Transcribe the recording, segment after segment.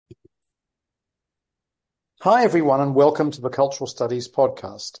Hi, everyone, and welcome to the Cultural Studies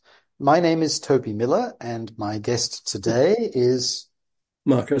podcast. My name is Toby Miller, and my guest today is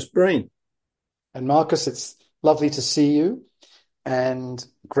Marcus Breen. And Marcus, it's lovely to see you and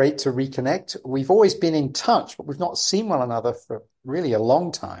great to reconnect. We've always been in touch, but we've not seen one another for really a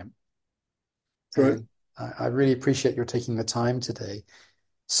long time. True. And I really appreciate your taking the time today.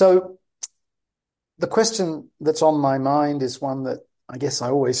 So the question that's on my mind is one that I guess I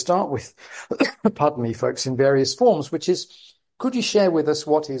always start with, pardon me, folks, in various forms, which is, could you share with us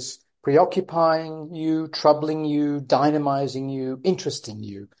what is preoccupying you, troubling you, dynamizing you, interesting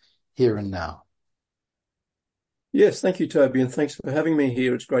you here and now? Yes, thank you, Toby, and thanks for having me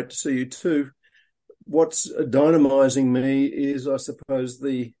here. It's great to see you too. What's dynamizing me is, I suppose,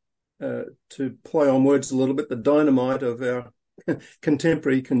 to play on words a little bit, the dynamite of our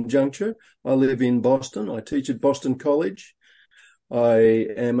contemporary conjuncture. I live in Boston. I teach at Boston College. I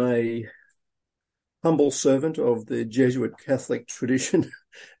am a humble servant of the Jesuit Catholic tradition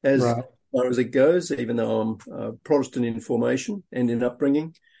as Right. far as it goes, even though I'm Protestant in formation and in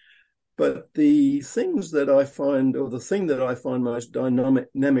upbringing. But the things that I find, or the thing that I find most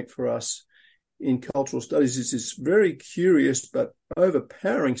dynamic for us in cultural studies is this very curious but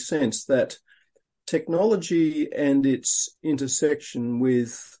overpowering sense that technology and its intersection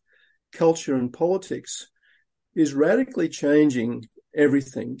with culture and politics is radically changing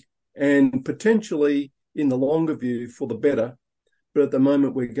everything, and potentially in the longer view for the better. But at the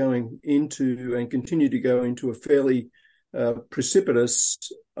moment we're going into and continue to go into a fairly precipitous,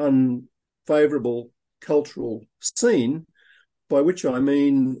 unfavourable cultural scene, by which I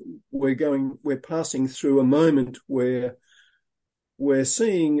mean we're passing through a moment where we're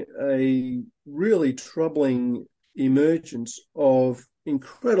seeing a really troubling emergence of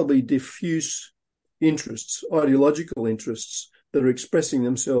incredibly diffuse interests, ideological interests that are expressing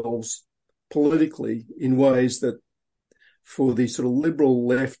themselves politically in ways that for the sort of liberal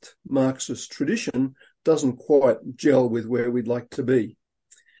left Marxist tradition doesn't quite gel with where we'd like to be.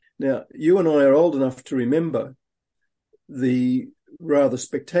 Now, you and I are old enough to remember the rather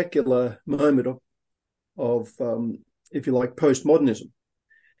spectacular moment of if you like, postmodernism.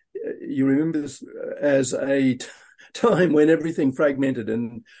 You remember this as a time when everything fragmented,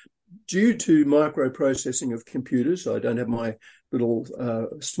 and due to microprocessing of computers, I don't have my little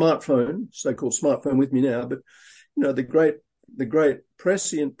smartphone, so-called smartphone, with me now, but you know, the great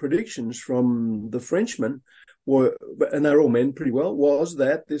prescient predictions from the Frenchmen were, and they're all men pretty well, was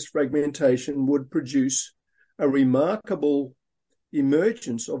that this fragmentation would produce a remarkable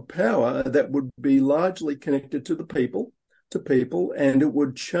emergence of power that would be largely connected to people, and it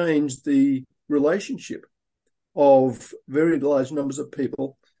would change the relationship of very large numbers of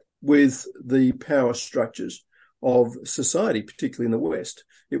people with the power structures of society, particularly in the West.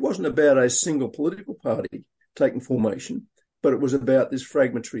 It wasn't about a single political party taking formation, but it was about this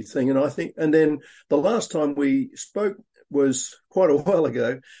fragmentary thing. And I think, and then the last time we spoke was quite a while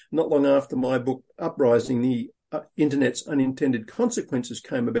ago, not long after my book Uprising, the Internet's Unintended Consequences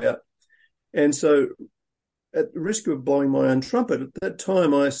came about. And so at the risk of blowing my own trumpet, at that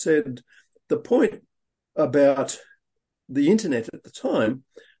time I said the point about the internet at the time,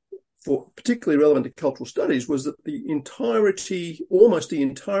 for particularly relevant to cultural studies, was that almost the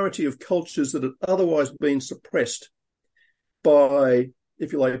entirety of cultures that had otherwise been suppressed by,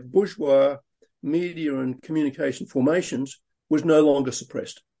 if you like, bourgeois media and communication formations was no longer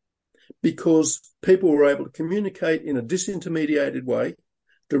suppressed, because people were able to communicate in a disintermediated way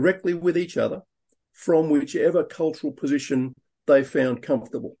directly with each other from whichever cultural position they found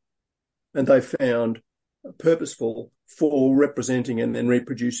comfortable and they found purposeful for representing and then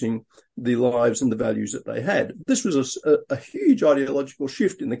reproducing the lives and the values that they had. This was a huge ideological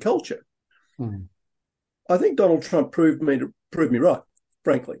shift in the culture. Mm. I think Donald Trump proved me right,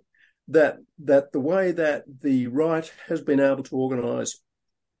 frankly, that the way that the right has been able to organise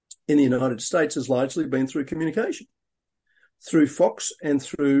in the United States has largely been through communication, through Fox and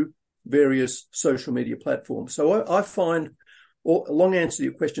through various social media platforms. So I find, long answer to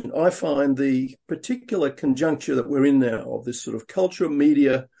your question, I find the particular conjuncture that we're in now of this sort of culture,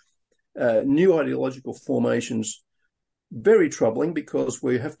 media, new ideological formations very troubling, because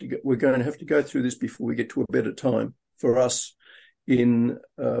we're going to have to go through this before we get to a better time for us in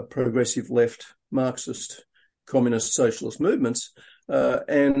progressive left Marxist communist socialist movements,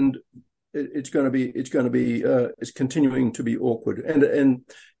 and it's continuing to be awkward, and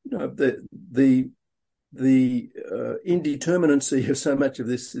you know, the indeterminacy of so much of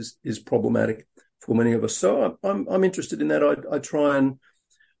this is problematic for many of us. So I'm interested in that. I try and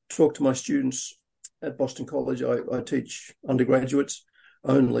talk to my students at Boston College. I teach undergraduates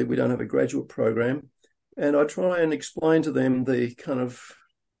only. We don't have a graduate program. And I try and explain to them the kind of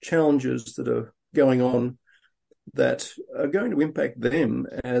challenges that are going on that are going to impact them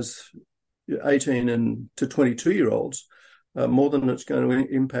as 18 and to 22-year-olds more than it's going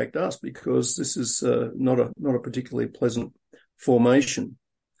to impact us, because this is not a particularly pleasant formation.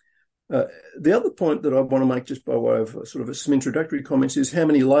 The other point that I want to make, just by way of sort of some introductory comments, is how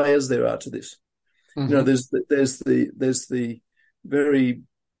many layers there are to this. Mm-hmm. You know, there's the very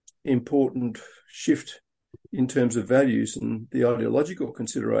important shift in terms of values and the ideological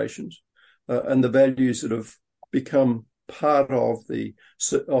considerations, and the values that have become part of the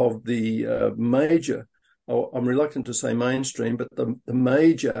major, I'm reluctant to say mainstream, but the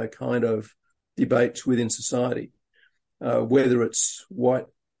major kind of debates within society, whether it's white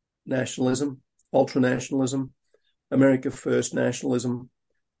nationalism, ultranationalism, America First nationalism,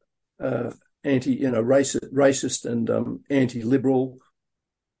 racist and anti-liberal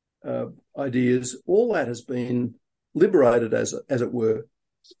ideas. All that has been liberated, as it were,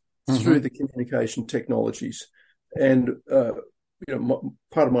 through the communication technologies. And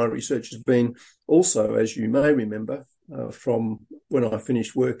part of my research has been also, as you may remember, from when I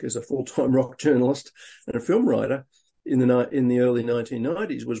finished work as a full-time rock journalist and a film writer in the early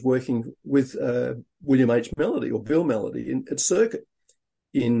 1990s, was working with William H. Mellody, or Bill Mellody, at Circuit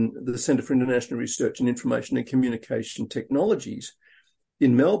in the Centre for International Research in Information and Communication Technologies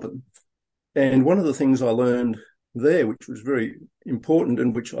in Melbourne. And one of the things I learned there, which was very important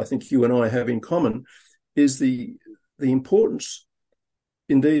and which I think you and I have in common, is the importance,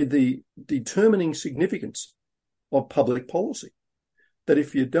 indeed the determining significance of public policy. That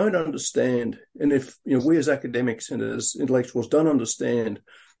if you don't understand, and if we as academics and as intellectuals don't understand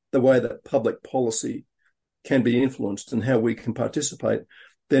the way that public policy can be influenced and how we can participate,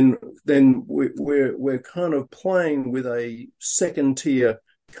 then we're kind of playing with a second tier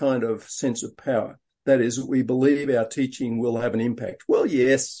kind of sense of power. That is, we believe our teaching will have an impact. Well,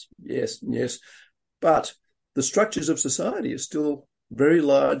 yes, but the structures of society are still very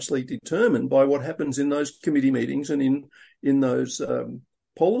largely determined by what happens in those committee meetings and in those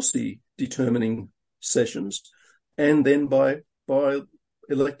policy determining sessions, and then by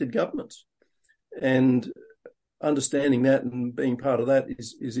elected governments. And understanding that and being part of that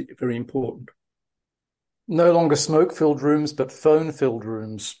is very important. No longer smoke-filled rooms, but phone-filled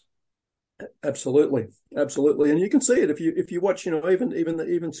rooms. Absolutely. And you can see it if you watch,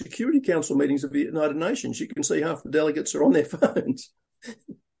 even Security Council meetings of the United Nations. You can see half the delegates are on their phones.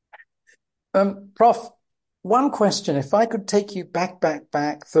 Prof, one question: if I could take you back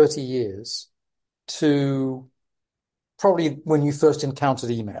 30 years to probably when you first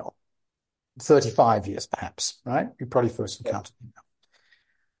encountered email, 35 years perhaps, right? You probably first encountered email.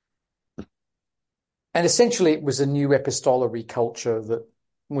 And essentially it was a new epistolary culture that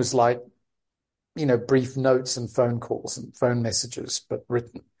was like, brief notes and phone calls and phone messages, but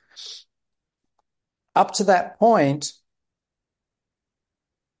written. Up to that point,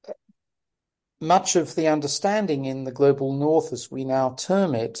 much of the understanding in the global north, as we now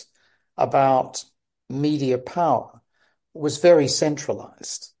term it, about media power was very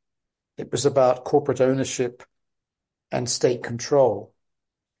centralized. It was about corporate ownership and state control.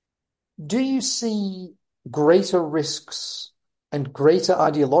 Do you see greater risks and greater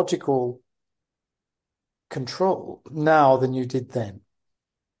ideological control now than you did then?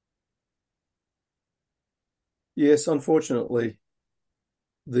 Yes, unfortunately,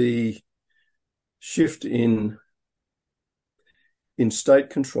 the shift in state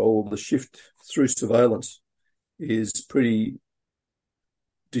control, the shift through surveillance, is pretty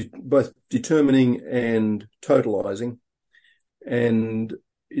both determining and totalizing. And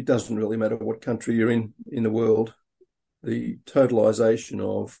it doesn't really matter what country you're in the world. The totalization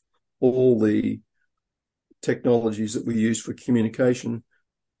of all the technologies that we use for communication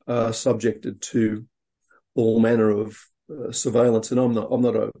are subjected to all manner of surveillance. And I'm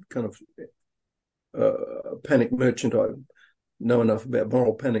not a kind of panic merchant. I know enough about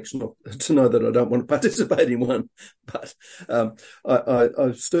moral panics not to know that I don't want to participate in one. But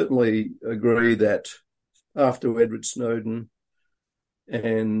I certainly agree that after Edward Snowden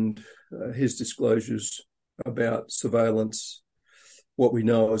and his disclosures about surveillance, what we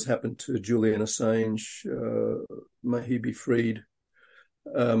know has happened to Julian Assange, may he be freed.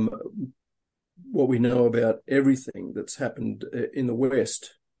 What we know about everything that's happened in the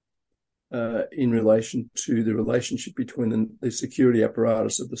West in relation to the relationship between the security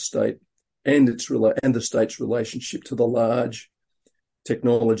apparatus of the state and the state's relationship to the large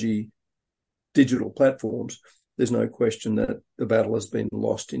technology digital platforms, there's no question that the battle has been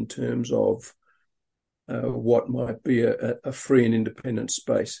lost in terms of what might be a free and independent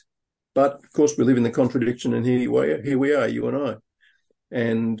space. But of course, we live in the contradiction, and here we are, you and I,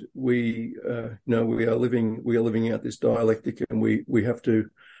 and we are living out this dialectic, and we have to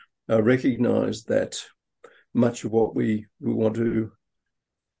recognise that much of what we want to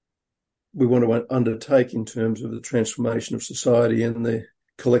undertake in terms of the transformation of society and the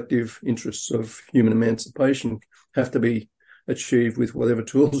collective interests of human emancipation have to be achieved with whatever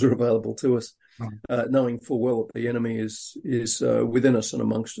tools are available to us, knowing full well that the enemy is within us and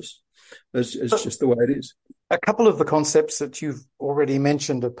amongst us. It's just the way it is. A couple of the concepts that you've already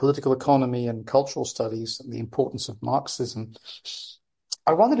mentioned are political economy and cultural studies and the importance of Marxism.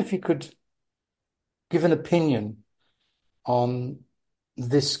 I wondered if you could give an opinion on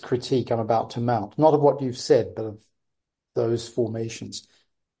this critique I'm about to mount, not of what you've said, but of those formations.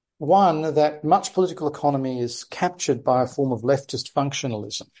 One, that much political economy is captured by a form of leftist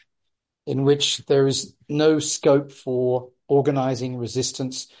functionalism, in which there is no scope for organizing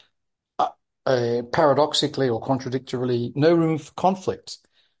resistance, paradoxically or contradictorily, no room for conflict,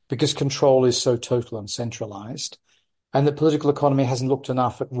 because control is so total and centralized, and that political economy hasn't looked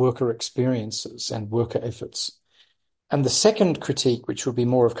enough at worker experiences and worker efforts. And the second critique, which would be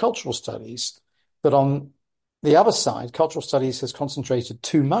more of cultural studies, that on the other side, cultural studies has concentrated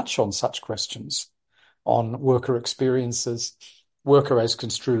too much on such questions, on worker experiences, worker as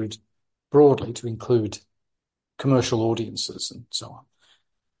construed broadly to include commercial audiences and so on,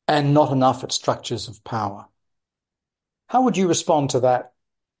 and not enough at structures of power. How would you respond to that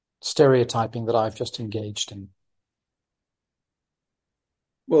stereotyping that I've just engaged in?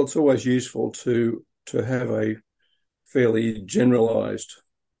 Well, it's always useful to have a fairly generalized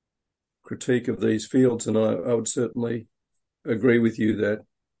critique of these fields, and I would certainly agree with you that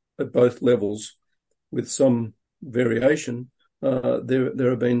at both levels, with some variation, there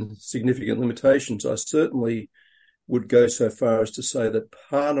have been significant limitations. I certainly would go so far as to say that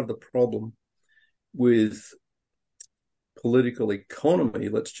part of the problem with political economy,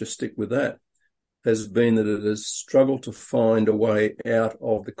 let's just stick with that, has been that it has struggled to find a way out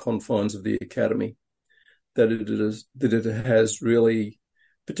of the confines of the academy, that it has really,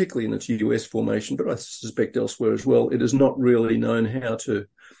 particularly in its US formation, but I suspect elsewhere as well, it has not really known how to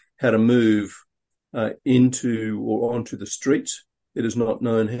move into or onto the streets. It has not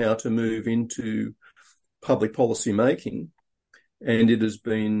known how to move into public policy making, and it has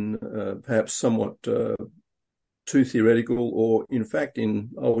been perhaps somewhat too theoretical, or in fact, I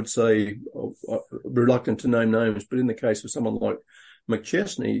would say, reluctant to name names, but in the case of someone like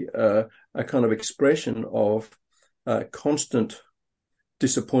McChesney, a kind of expression of constant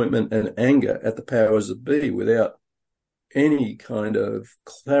disappointment and anger at the powers that be, without any kind of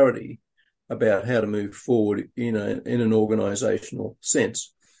clarity about how to move forward in an organisational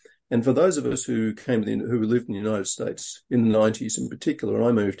sense. And for those of us who lived in the United States in the 90s in particular, and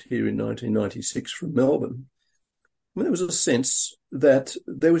I moved here in 1996 from Melbourne, I mean, there was a sense that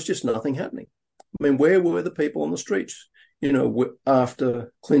there was just nothing happening. I mean, where were the people on the streets? You know,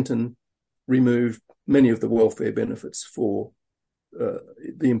 after Clinton removed many of the welfare benefits for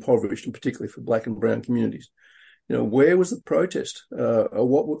the impoverished, and particularly for black and brown communities. You know, where was the protest?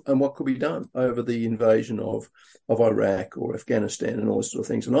 What could be done over the invasion of Iraq or Afghanistan and all this sort of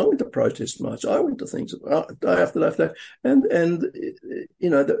things? And I went to protest march. I went to things day after day after day, and you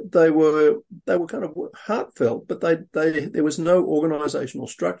know, they were kind of heartfelt, but there was no organisational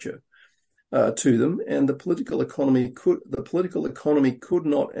structure to them, and the political economy could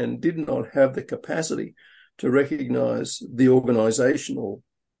not and did not have the capacity to recognise the organisational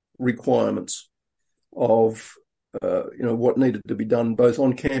requirements of what needed to be done both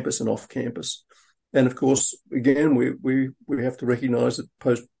on campus and off campus. And of course, again, we have to recognise that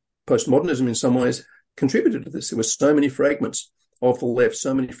postmodernism in some ways contributed to this. There were so many fragments of the left,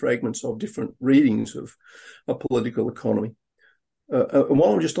 so many fragments of different readings of political economy. And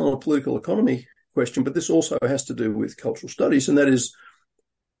while I'm just on a political economy question, but this also has to do with cultural studies, and that is,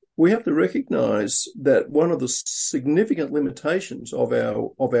 we have to recognise that one of the significant limitations of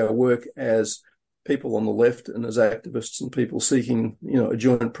our work as people on the left and as activists and people seeking, a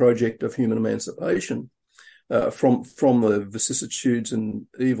joint project of human emancipation from the vicissitudes and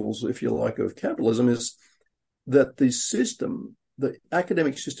evils, if you like, of capitalism, is that the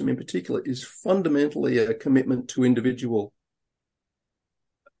academic system in particular, is fundamentally a commitment to individual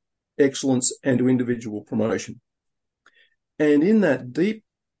excellence and to individual promotion. And in that deep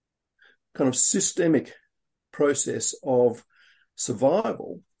kind of systemic process of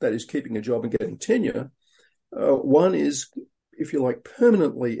survival, that is keeping a job and getting tenure, one is, if you like,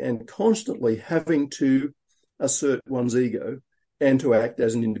 permanently and constantly having to assert one's ego and to act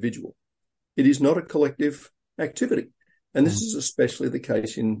as an individual. It is not a collective activity. And this is especially the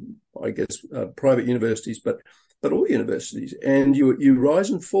case in I guess, private universities, but all universities. And you rise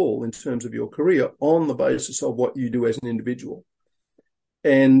and fall in terms of your career on the basis of what you do as an individual.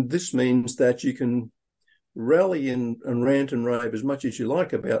 And this means that you can rally and rant and rave as much as you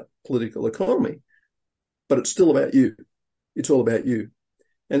like about political economy, but it's still about you. It's all about you.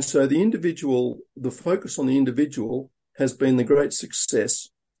 And so the focus on the individual has been the great success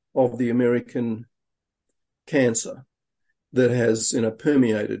of the American cancer that has,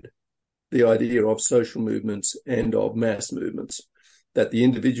 permeated the idea of social movements and of mass movements, that the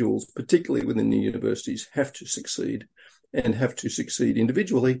individuals, particularly within the universities, have to succeed and have to succeed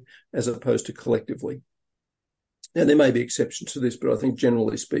individually as opposed to collectively. Now, there may be exceptions to this, but I think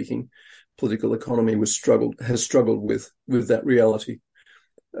generally speaking, political economy has struggled with that reality.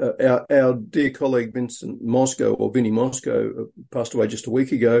 Our dear colleague Vincent Moscow, or Vinnie Moscow, passed away just a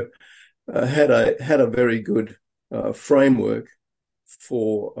week ago, had a very good framework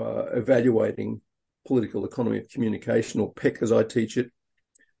for evaluating political economy of communication, or PEC as I teach it,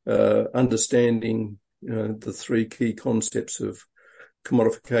 understanding the three key concepts of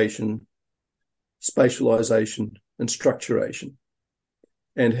commodification, spatialization, and structuration,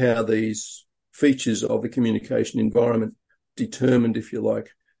 and how these features of the communication environment determined, if you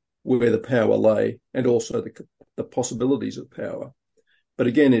like, where the power lay, and also the possibilities of power. But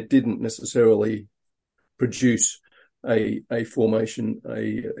again, it didn't necessarily produce a formation,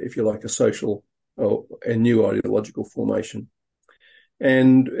 if you like, a social or a new ideological formation.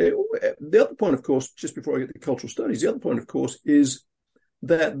 And the other point, of course, just before I get to cultural studies, the other point, of course, is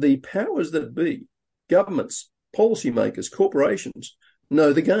that the powers that be, governments, policymakers, corporations,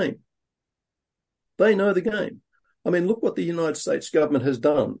 know the game. They know the game. I mean, look what the United States government has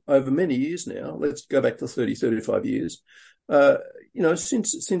done over many years now. Let's go back to 30, 35 years.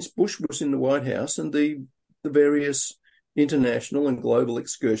 Since Bush was in the White House, and the various international and global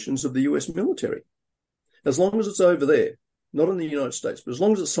excursions of the US military. As long as it's over there, not in the United States, but as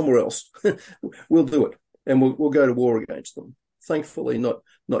long as it's somewhere else, we'll do it, and we'll go to war against them. Thankfully, not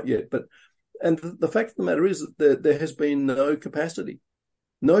yet. And the fact of the matter is that there has been no capacity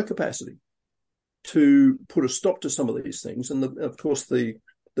to put a stop to some of these things. And of course, the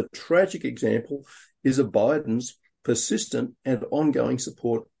tragic example is of Biden's persistent and ongoing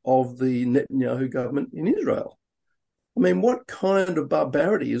support of the Netanyahu government in Israel. I mean, what kind of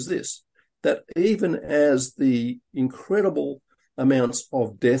barbarity is this? That even as the incredible amounts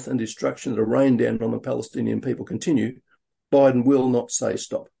of death and destruction that are rained down on the Palestinian people continue, Biden will not say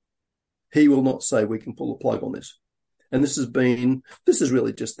stop. He will not say we can pull the plug on this. And this is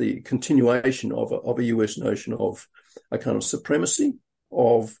really just the continuation of a US notion of a kind of supremacy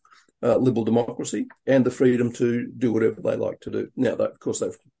of liberal democracy and the freedom to do whatever they like to do. Now, of course,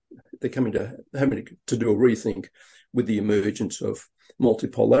 they're having to do a rethink with the emergence of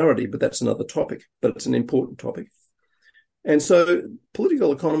multipolarity, but that's another topic, but it's an important topic. And so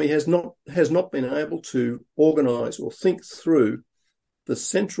political economy has not been able to organize or think through the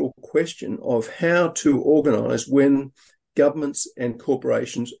central question of how to organize when governments and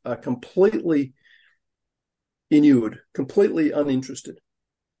corporations are completely inured, completely uninterested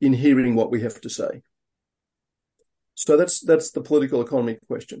in hearing what we have to say. So that's the political economy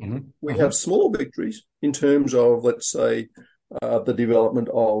question. Mm-hmm. We have small victories in terms of, let's say, the development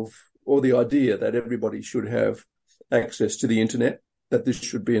of, or the idea that everybody should have access to the internet, that this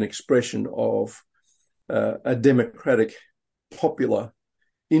should be an expression of a democratic, popular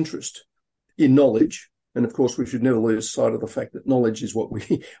interest in knowledge. And of course, we should never lose sight of the fact that knowledge is what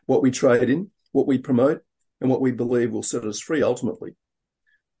we trade in, what we promote, and what we believe will set us free ultimately.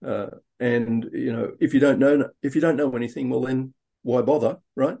 And if you don't know anything, well then why bother,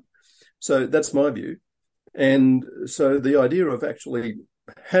 right? So that's my view. And so the idea of actually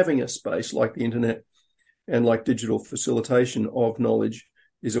having a space like the internet and like digital facilitation of knowledge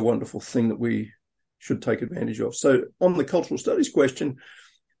is a wonderful thing that we should take advantage of. So on the cultural studies question,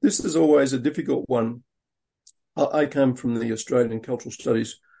 this is always a difficult one. I come from the Australian cultural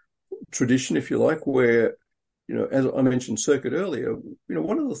studies tradition, if you like, where, as I mentioned Circuit earlier,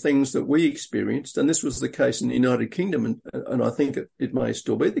 one of the things that we experienced, and this was the case in the United Kingdom, and I think it may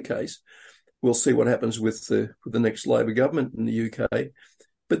still be the case. We'll see what happens with the next Labor government in the UK.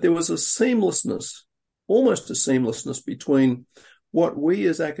 But there was almost a seamlessness between what we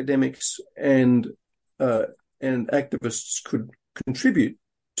as academics and activists could contribute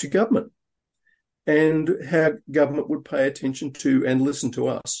to government, and how government would pay attention to and listen to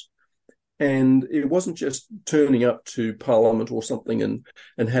us. And it wasn't just turning up to Parliament or something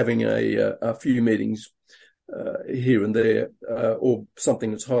and having a few meetings here and there, or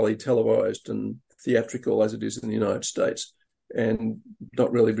something that's highly televised and theatrical as it is in the United States. and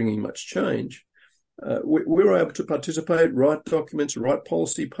not really bringing much change. We were able to participate, write documents, write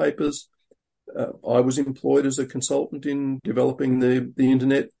policy papers. I was employed as a consultant in developing the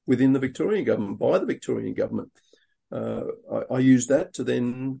internet within the Victorian government, by the Victorian government. I used that to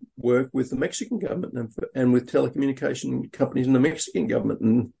then work with the Mexican government and with telecommunication companies in the Mexican government.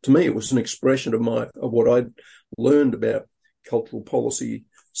 And to me, it was an expression of what I'd learned about cultural policy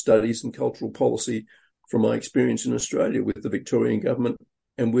studies and cultural policy from my experience in Australia with the Victorian government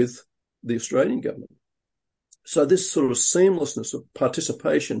and with the Australian government. So this sort of seamlessness of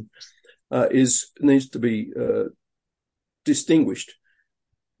participation needs to be distinguished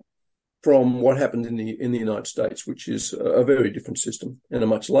from what happened in the United States, which is a very different system and a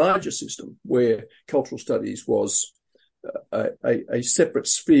much larger system, where cultural studies was a separate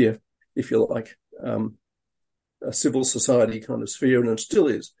sphere, if you like, a civil society kind of sphere, and it still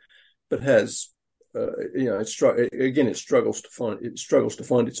is, but has it struggles to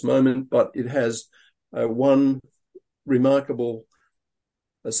find its moment, but it has one remarkable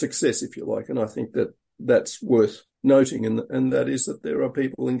success, if you like, and I think that's worth noting, and that is that there are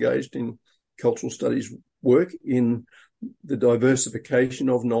people engaged in cultural studies work in the diversification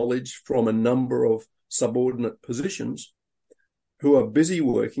of knowledge from a number of subordinate positions who are busy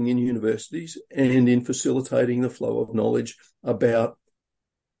working in universities and in facilitating the flow of knowledge about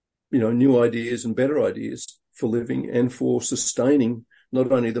new ideas and better ideas for living and for sustaining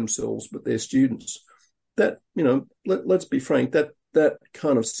not only themselves but their students. That, let's be frank, that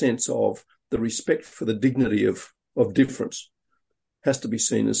kind of sense of the respect for the dignity of difference has to be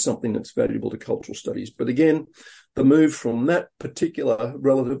seen as something that's valuable to cultural studies. But again, the move from that particular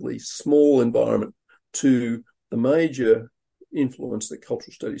relatively small environment to the major influence that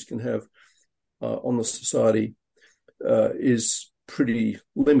cultural studies can have on the society is pretty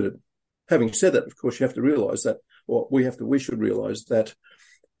limited. Having said that, of course, you have to realise that, or we should realise that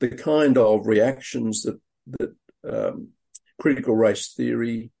the kind of reactions that critical race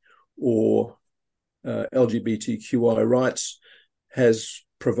theory or LGBTQI rights has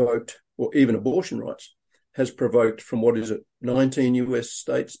provoked, or even abortion rights, has provoked from 19 US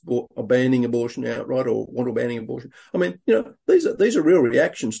states banning abortion outright or want to banning abortion. I mean, these are real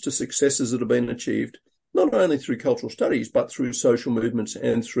reactions to successes that have been achieved, not only through cultural studies, but through social movements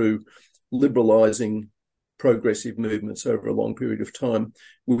and through liberalising progressive movements over a long period of time.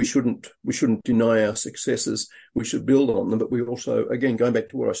 We shouldn't deny our successes. We should build on them. But we also, again, going back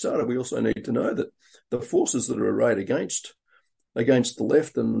to where I started, we also need to know that the forces that are arrayed against the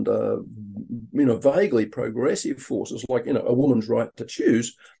left and vaguely progressive forces like a woman's right to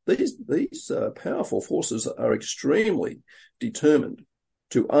choose, these powerful forces are extremely determined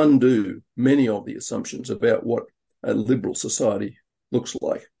to undo many of the assumptions about what a liberal society looks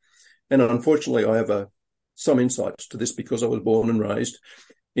like. And unfortunately, I have some insights to this because I was born and raised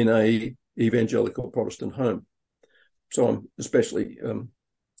in a evangelical Protestant home, so I'm especially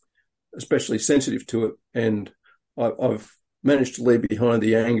sensitive to it, and I've managed to leave behind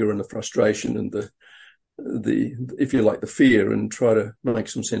the anger and the frustration and the if you like, the fear, and try to make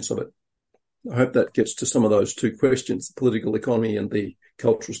some sense of it. I hope that gets to some of those two questions, the political economy and the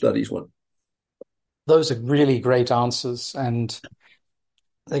cultural studies one. Those are really great answers, and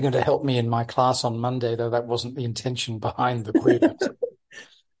they're going to help me in my class on Monday, though that wasn't the intention behind the quiz.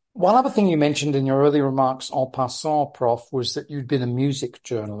 One other thing you mentioned in your early remarks en passant, Prof, was that you'd been a music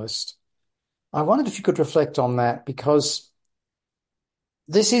journalist. I wondered if you could reflect on that, because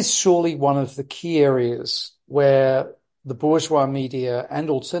this is surely one of the key areas where the bourgeois media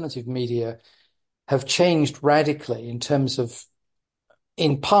and alternative media have changed radically in terms of,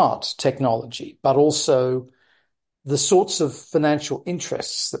 in part, technology, but also the sorts of financial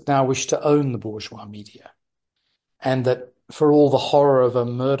interests that now wish to own the bourgeois media. And that for all the horror of a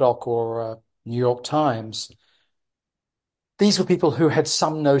Murdoch or a New York Times, these were people who had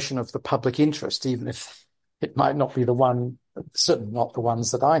some notion of the public interest, even if it might not be the one, certainly not the ones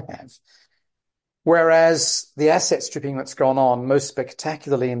that I have. Whereas the asset stripping that's gone on, most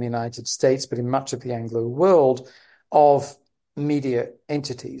spectacularly in the United States, but in much of the Anglo world, of media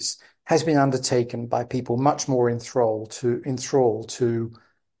entities has been undertaken by people much more enthralled to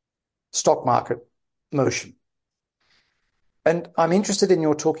stock market motion. And I'm interested in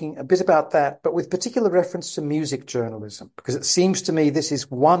your talking a bit about that, but with particular reference to music journalism, because it seems to me this is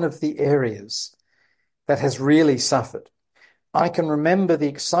one of the areas that has really suffered. I can remember the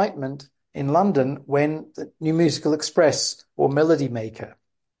excitement in London when the New Musical Express or Melody Maker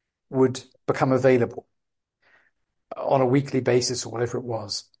would become available on a weekly basis or whatever it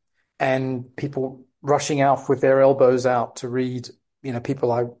was, and people rushing out with their elbows out to read,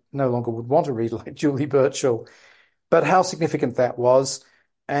 people I no longer would want to read, like Julie Burchill but how significant that was.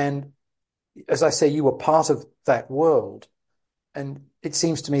 And as I say, you were part of that world. And it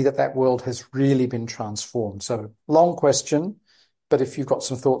seems to me that that world has really been transformed. So, long question, but if you've got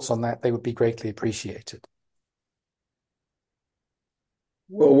some thoughts on that, they would be greatly appreciated.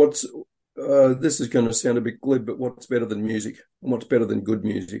 Well, this is going to sound a bit glib, but what's better than music, and what's better than good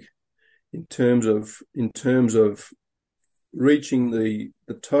music in terms of reaching the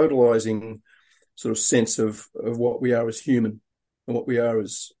totalizing sort of sense of what we are as human and what we are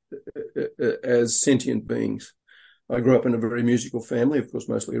as sentient beings. I grew up in a very musical family, of course,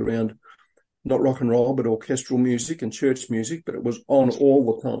 mostly around not rock and roll, but orchestral music and church music, but it was on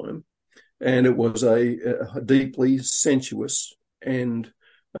all the time. And it was a deeply sensuous and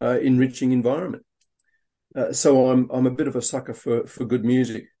enriching environment. So I'm a bit of a sucker for good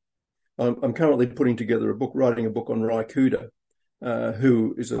music. I'm currently writing a book on Ry Cooder,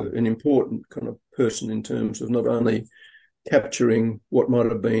 who is an important kind of person in terms of not only capturing what might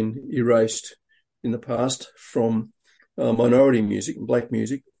have been erased in the past from minority music and black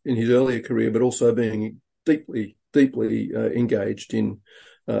music in his earlier career, but also being deeply, deeply engaged in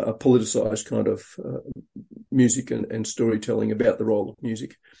a politicized kind of music and storytelling about the role of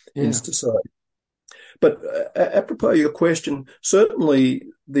music in society. But apropos of your question, certainly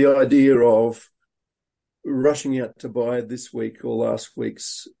the idea of rushing out to buy this week or last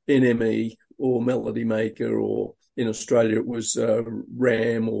week's NME or Melody Maker, or in Australia it was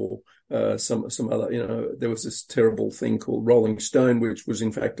RAM, or some other, there was this terrible thing called Rolling Stone, which was,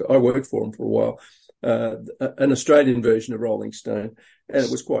 in fact, I worked for them for a while, an Australian version of Rolling Stone, and it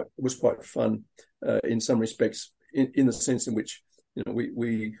was quite fun in some respects, in the sense in which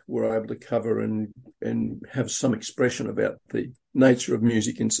we were able to cover and have some expression about the nature of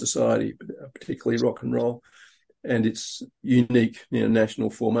music in society, particularly rock and roll, and its unique national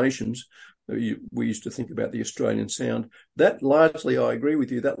formations. We used to think about the Australian sound. That largely, I agree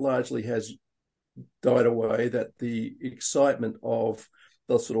with you, that largely has died away, that the excitement of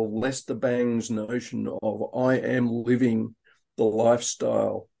the sort of Lester Bangs notion of I am living the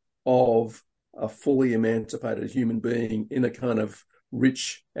lifestyle of a fully emancipated human being in a kind of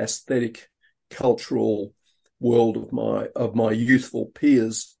rich, aesthetic, cultural world of my youthful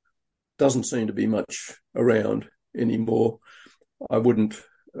peers doesn't seem to be much around anymore. I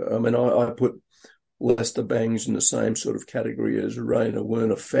put Lester Bangs in the same sort of category as Rainer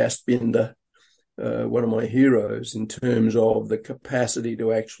Werner Fassbinder, one of my heroes, in terms of the capacity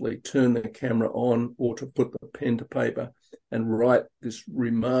to actually turn the camera on or to put the pen to paper and write this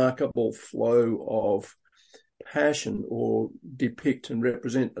remarkable flow of passion, or depict and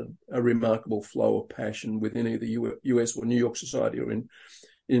represent a remarkable flow of passion within either US or New York society, or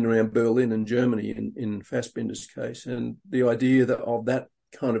in around Berlin and Germany in Fassbinder's case. And the idea of that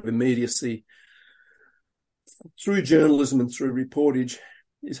kind of immediacy through journalism and through reportage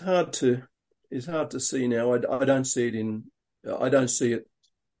is hard to see now. I don't see it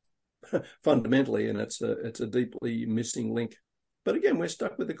fundamentally, and it's a deeply missing link. But again, we're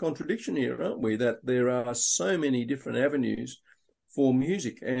stuck with the contradiction here, aren't we? That there are so many different avenues for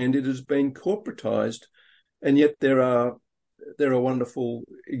music, and it has been corporatized, and yet there are wonderful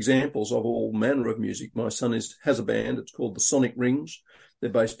examples of all manner of music. My son has a band. It's called the Sonic Rings. They're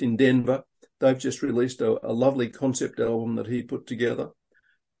based in Denver. They've just released a lovely concept album that he put together,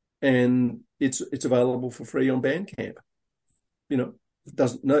 and it's available for free on Bandcamp.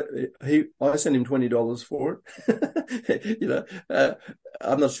 I sent him $20 for it.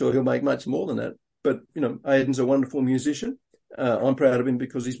 I'm not sure he'll make much more than that. But Aidan's a wonderful musician. I'm proud of him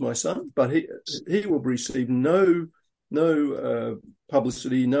because he's my son. But he will receive no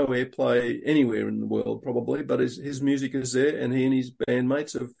publicity, no airplay anywhere in the world probably. But his music is there, and he and his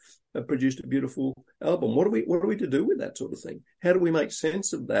bandmates have produced a beautiful album. What are we to do with that sort of thing? How do we make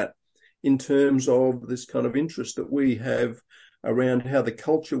sense of that in terms of this kind of interest that we have around how the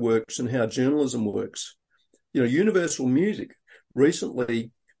culture works and how journalism works? Universal Music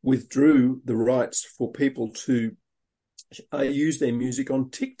recently withdrew the rights for people to use their music on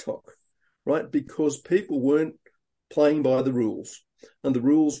TikTok, right? Because people weren't playing by the rules. And the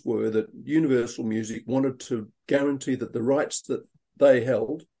rules were that Universal Music wanted to guarantee that the rights that they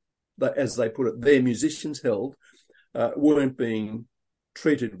held, that, as they put it, their musicians held, weren't being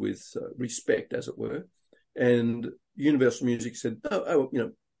treated with respect, as it were. And Universal Music said,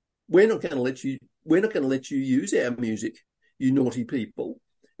 we're not going to let you use our music, you naughty people.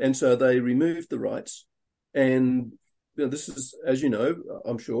 And so they removed the rights. And this is, as you know,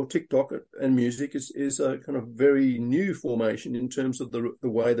 I'm sure, TikTok and music is a kind of very new formation in terms of the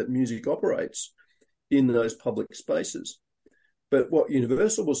way that music operates in those public spaces. But what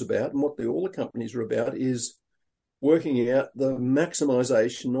Universal was about, and what all the companies are about, is working out the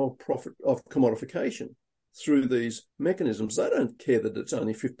maximization of profit of commodification through these mechanisms. They don't care that it's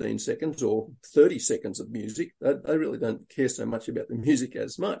only 15 seconds or 30 seconds of music. They really don't care so much about the music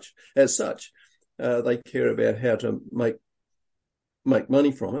as such. They care about how to make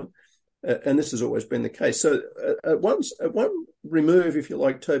money from it. And this has always been the case. So at one remove, if you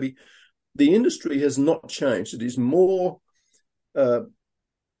like, Toby, the industry has not changed. It is more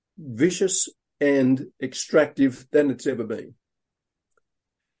vicious and extractive than it's ever been.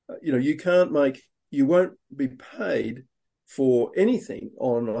 You won't be paid for anything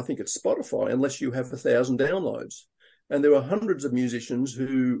on, I think it's Spotify, unless you have 1,000 downloads. And there are hundreds of musicians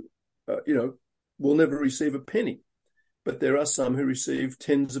who, will never receive a penny. But there are some who receive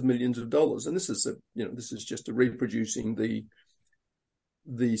tens of millions of dollars. And this is just a reproducing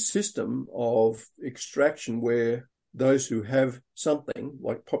the system of extraction where those who have something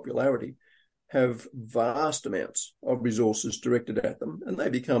like popularity have vast amounts of resources directed at them, and they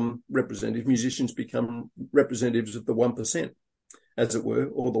become representative. Musicians become representatives of the 1%, as it were,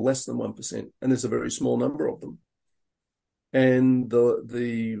 or the less than 1%. And there's a very small number of them. And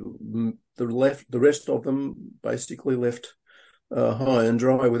the rest of them basically left high and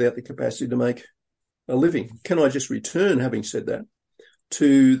dry without the capacity to make a living. Can I just return, having said that,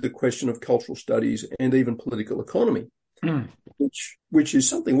 to the question of cultural studies and even political economy, which is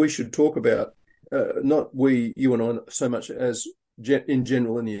something we should talk about, not you and I, so much as in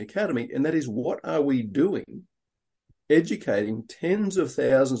general in the academy, and that is, what are we doing educating tens of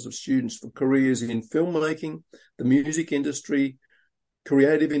thousands of students for careers in filmmaking, the music industry,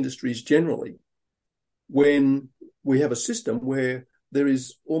 creative industries generally, when we have a system where there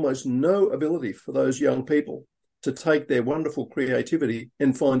is almost no ability for those young people to take their wonderful creativity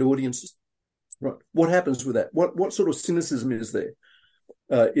and find audiences. Right? What happens with that? What sort of cynicism is there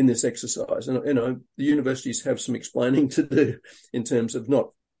in this exercise? And the universities have some explaining to do in terms of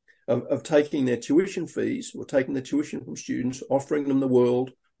not of taking their tuition fees or taking the tuition from students, offering them the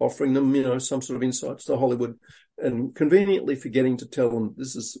world, offering them, some sort of insights to Hollywood, and conveniently forgetting to tell them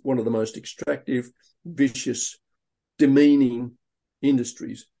this is one of the most extractive, vicious, demeaning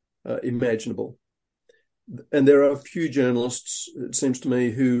industries imaginable. And there are a few journalists, it seems to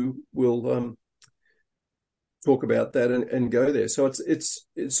me, who will talk about that and go there. So it's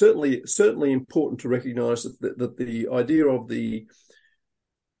certainly important to recognise that the idea of the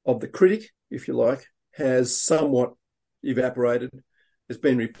critic, if you like, has somewhat evaporated. It's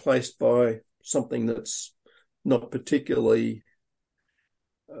been replaced by something that's not particularly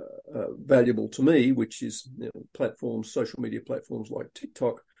valuable to me, which is social media platforms like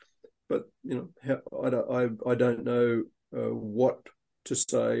TikTok. But I don't know what to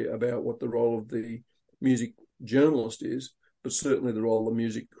say about what the role of the music journalist is, but certainly the role of the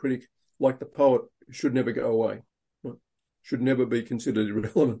music critic, like the poet, should never go away. Right? Should never be considered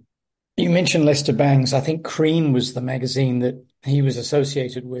irrelevant. You mentioned Lester Bangs. I think Cream was the magazine that he was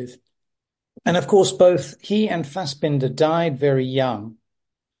associated with. And of course, both he and Fassbinder died very young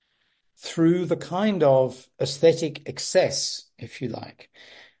through the kind of aesthetic excess, if you like,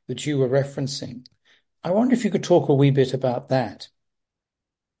 that you were referencing. I wonder if you could talk a wee bit about that,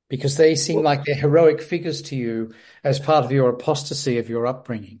 because they seem like they're heroic figures to you as part of your apostasy of your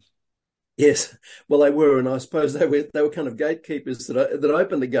upbringing. Yes, well, they were, and I suppose they were kind of gatekeepers that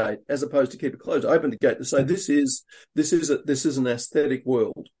opened the gate, as opposed to keep it closed. Opened the gate to say this is an aesthetic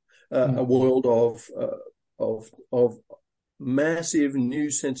world, a world of massive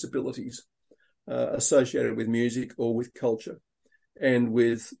new sensibilities associated with music or with culture, and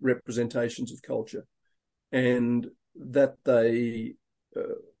with representations of culture, and that they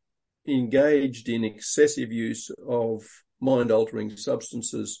engaged in excessive use of mind-altering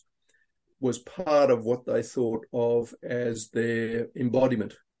substances was part of what they thought of as their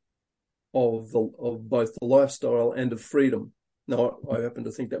embodiment of both the lifestyle and of freedom. Now, I happen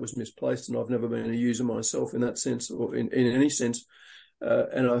to think that was misplaced, and I've never been a user myself in that sense, or in any sense.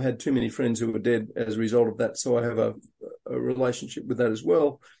 And I've had too many friends who were dead as a result of that, so I have a relationship with that as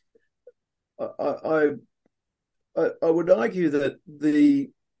well. I would argue that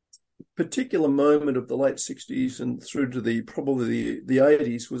the particular moment of the late 60s and through to probably the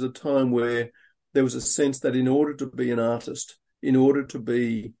 80s was a time where there was a sense that in order to be an artist, in order to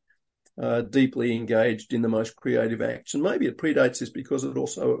be deeply engaged in the most creative acts, and maybe it predates this because it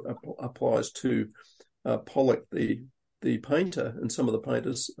also applies to Pollock, the painter, and some of the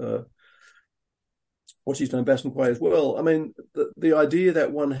painters, what's his name, Bassenquay as well. I mean, the idea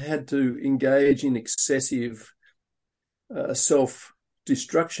that one had to engage in excessive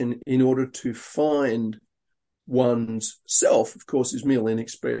self-destruction in order to find one's self, of course, is merely an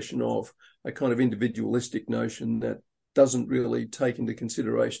expression of a kind of individualistic notion that doesn't really take into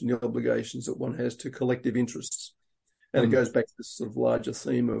consideration the obligations that one has to collective interests. And it goes back to this sort of larger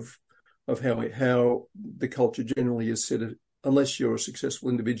theme of how the culture generally is set. Unless you're a successful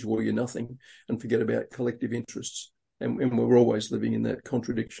individual, you're nothing, and forget about collective interests. And we're always living in that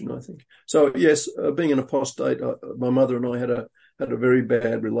contradiction, I think. So yes, being an apostate, my mother and I had a very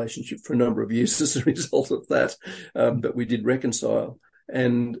bad relationship for a number of years as a result of that, but we did reconcile,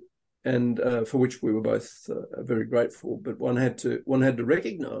 and for which we were both very grateful. But one had to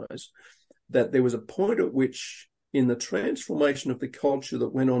recognise that there was a point at which, in the transformation of the culture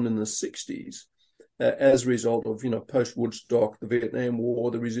that went on in the 60s, as a result of post-Woodstock, the Vietnam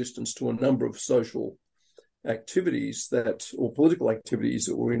War, the resistance to a number of social activities or political activities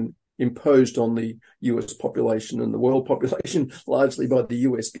that were imposed on the US population and the world population, largely by the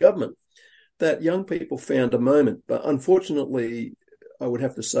US government, that young people found a moment. But unfortunately, I would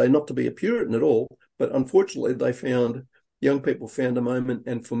have to say, not to be a Puritan at all, but unfortunately, young people found a moment,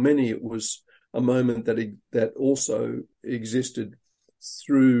 and for many, it was a moment that also existed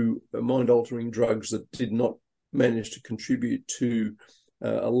through mind-altering drugs that did not manage to contribute to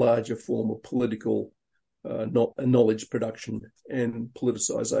a larger form of political knowledge production and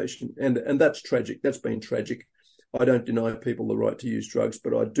politicization. And that's tragic. That's been tragic. I don't deny people the right to use drugs,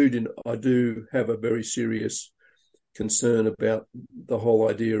 but I do have a very serious concern about the whole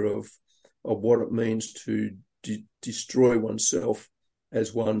idea of what it means to destroy oneself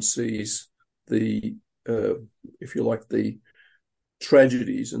as one sees the, if you like, the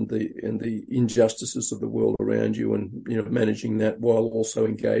tragedies and the injustices of the world around you, and managing that while also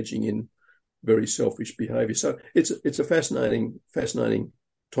engaging in very selfish behaviour. So it's a fascinating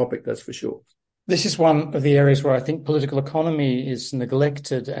topic, that's for sure. This is one of the areas where I think political economy is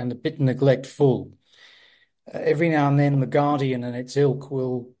neglected and a bit neglectful. Every now and then, The Guardian and its ilk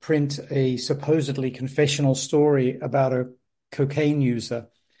will print a supposedly confessional story about a cocaine user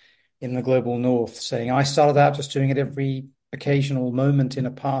in the global north, saying, I started out just doing it every occasional moment in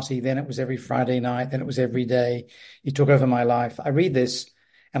a party, then it was every Friday night, then it was every day. He took over my life. I read this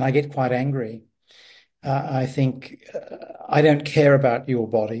and I get quite angry. I think, I don't care about your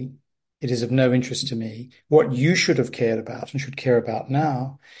body. It is of no interest to me. What you should have cared about and should care about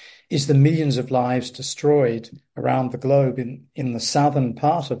now is the millions of lives destroyed around the globe in the southern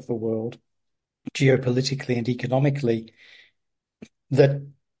part of the world, geopolitically and economically, that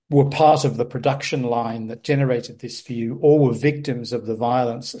were part of the production line that generated this for you, or were victims of the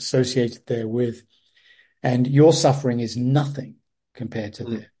violence associated therewith. And your suffering is nothing compared to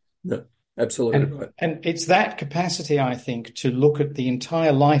theirs. No, absolutely right. And it's that capacity, I think, to look at the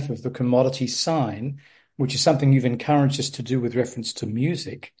entire life of the commodity sign, which is something you've encouraged us to do with reference to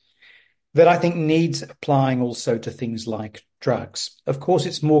music, that I think needs applying also to things like drugs. Of course,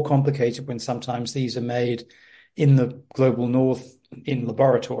 it's more complicated when sometimes these are made in the global north in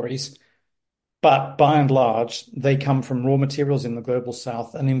laboratories, but by and large, they come from raw materials in the global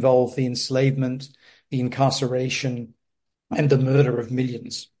south and involve the enslavement, the incarceration, and the murder of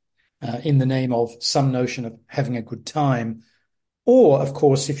millions in the name of some notion of having a good time. Or, of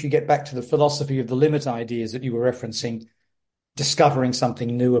course, if you get back to the philosophy of the limit ideas that you were referencing, discovering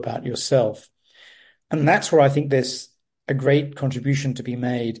something new about yourself. And that's where I think there's a great contribution to be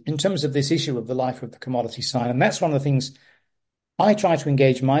made in terms of this issue of the life of the commodity sign. And that's one of the things I try to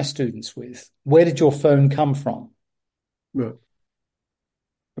engage my students with. Where did your phone come from?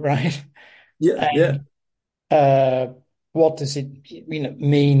 Right? Yeah, and, what does it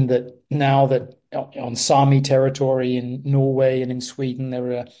mean that now that on Sami territory in Norway and in Sweden,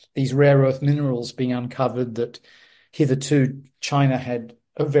 there are these rare earth minerals being uncovered that hitherto China had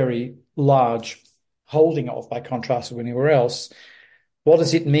a very large holding of, by contrast with anywhere else. What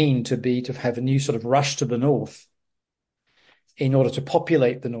does it mean to have a new sort of rush to the north in order to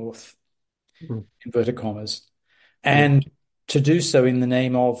populate the north, inverted commas, and to do so in the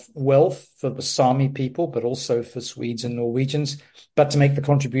name of wealth for the Sami people, but also for Swedes and Norwegians, but to make the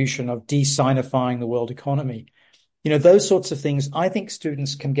contribution of de-Sinifying the world economy? Those sorts of things I think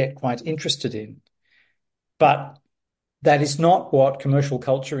students can get quite interested in, but that is not what commercial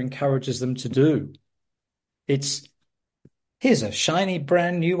culture encourages them to do. It's, here's a shiny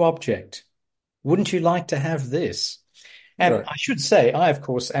brand new object. Wouldn't you like to have this? And right. I should say, I, of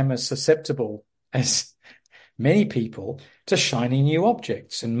course, am as susceptible as many people to shiny new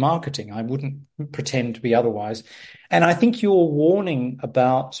objects and marketing. I wouldn't pretend to be otherwise. And I think your warning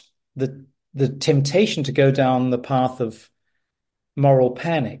about the temptation to go down the path of moral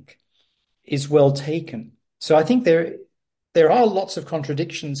panic is well taken. So I think there are lots of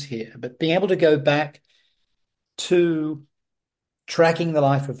contradictions here, but being able to go back to tracking the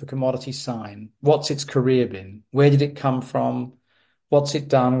life of the commodity sign, what's its career been, where did it come from, what's it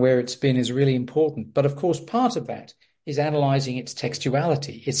done, where it's been is really important. But of course, part of that is analyzing its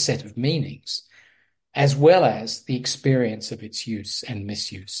textuality, its set of meanings, as well as the experience of its use and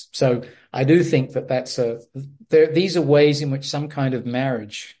misuse. So I do think that these are ways in which some kind of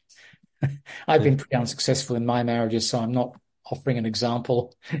marriage. I've been pretty unsuccessful in my marriages, so I'm not offering an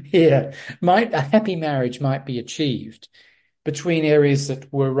example here. A happy marriage might be achieved between areas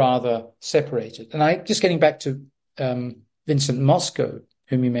that were rather separated. And just getting back to Vincent Mosco,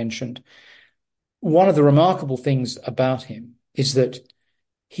 whom you mentioned, one of the remarkable things about him is that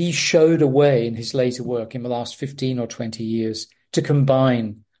he showed a way in his later work in the last 15 or 20 years to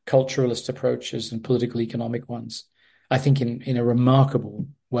combine culturalist approaches and political economic ones, I think in a remarkable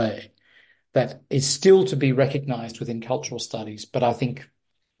way that is still to be recognized within cultural studies. But I think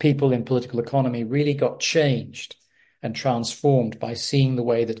people in political economy really got changed and transformed by seeing the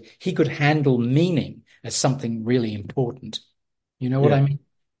way that he could handle meaning as something really important. You know what I mean?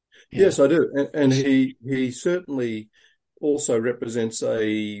 Yeah. Yes, I do. And he certainly also represents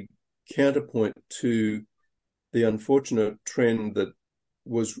a counterpoint to the unfortunate trend that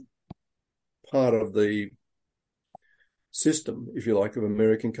was part of the system, if you like, of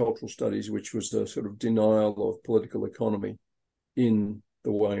American cultural studies, which was a sort of denial of political economy in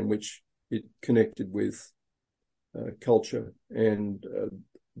the way in which it connected with culture. And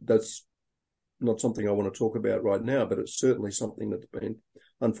that's not something I want to talk about right now, but it's certainly something that's been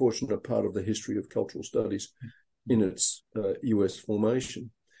unfortunate part of the history of cultural studies in its US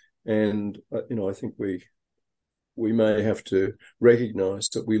formation. And, I think we may have to recognize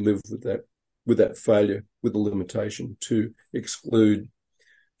that we live with that failure, with the limitation to exclude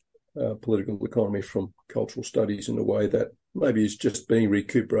political economy from cultural studies in a way that maybe is just being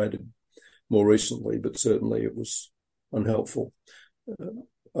recuperated more recently, but certainly it was unhelpful.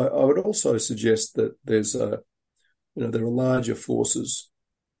 I would also suggest that there are larger forces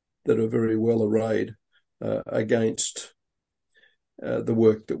that are very well arrayed against the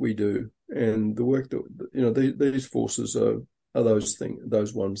work that we do, and the work that these forces are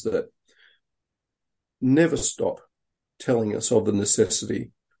those ones that never stop telling us of the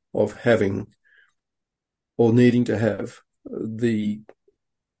necessity of having or needing to have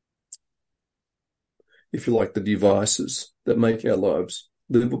if you like, the devices that make our lives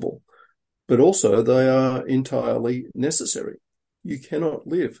livable, but also they are entirely necessary. You cannot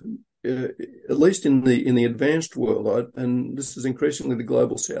live, at least in the advanced world, and this is increasingly the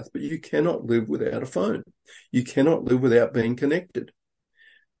global south, but you cannot live without a phone. You cannot live without being connected.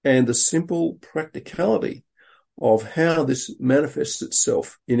 And the simple practicality of how this manifests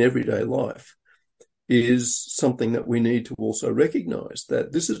itself in everyday life is something that we need to also recognize,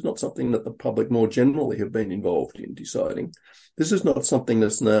 that this is not something that the public more generally have been involved in deciding. This is not something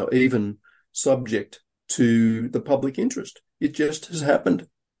that's now even subject to the public interest. It just has happened.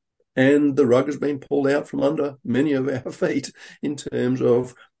 And the rug has been pulled out from under many of our feet in terms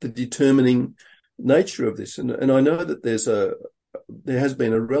of the determining nature of this. And I know that there has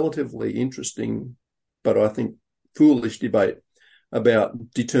been a relatively interesting, but I think foolish debate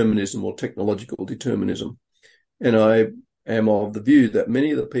about determinism or technological determinism. And I am of the view that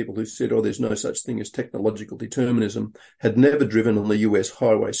many of the people who said, there's no such thing as technological determinism, had never driven on the US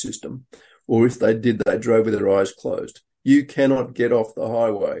highway system. Or if they did, they drove with their eyes closed. You cannot get off the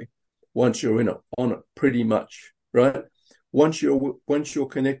highway once you're on it, pretty much, right? Once you're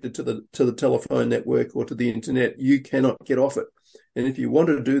connected to the telephone network or to the internet, you cannot get off it. And if you want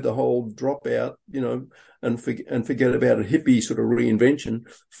to do the whole dropout, and forget about a hippie sort of reinvention,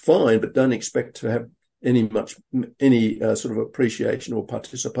 fine, but don't expect to have any sort of appreciation or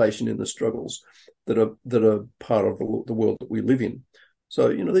participation in the struggles that are part of the world that we live in. So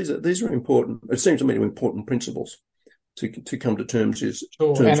these are important. It seems to me important principles to come to terms with.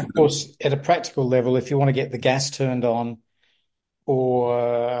 Sure. And of course, at a practical level, if you want to get the gas turned on,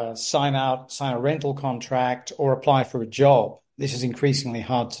 or sign a rental contract, or apply for a job, this is increasingly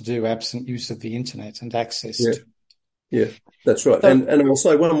hard to do absent use of the internet and access to it. Yeah, that's right. And I will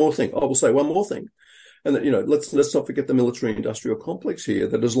say one more thing. And that, let's not forget the military-industrial complex here,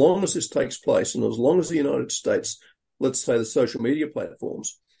 that as long as this takes place and as long as the United States, let's say the social media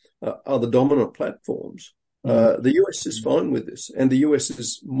platforms, are the dominant platforms, the US is fine with this. And the US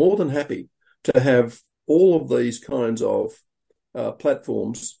is more than happy to have all of these kinds of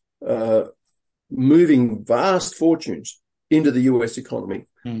platforms moving vast fortunes into the US economy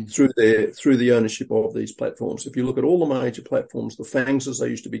through the ownership of these platforms. If you look at all the major platforms, the FANGs as they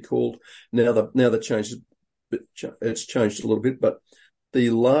used to be called, now the change it's changed a little bit, but the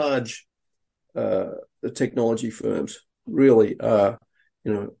large the technology firms really are,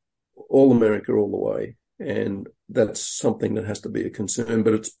 you know, all America all the way. And that's something that has to be a concern.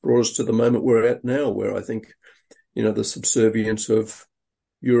 But it's brought us to the moment we're at now, where I think, the subservience of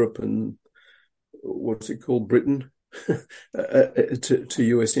Europe and what's it called, Britain, to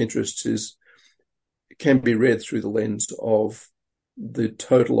US interests can be read through the lens of the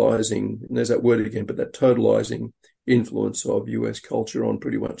totalizing, and there's that word again, but that totalizing influence of US culture on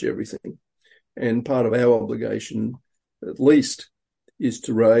pretty much everything. And part of our obligation, at least, is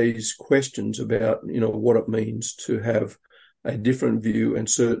to raise questions about, what it means to have a different view. And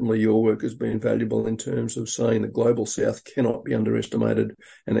certainly your work has been valuable in terms of saying the global South cannot be underestimated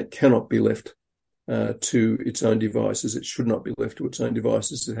and it cannot be left to its own devices. It should not be left to its own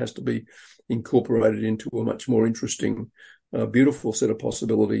devices. It has to be incorporated into a much more interesting, beautiful set of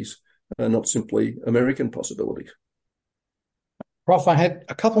possibilities, not simply American possibilities. Prof, I had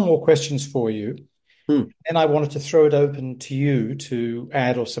a couple more questions for you, and I wanted to throw it open to you to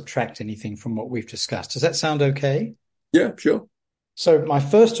add or subtract anything from what we've discussed. Does that sound okay? Yeah, sure. So my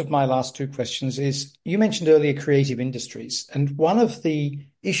first of my last two questions is, you mentioned earlier creative industries, and one of the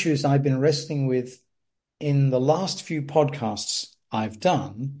issues I've been wrestling with in the last few podcasts I've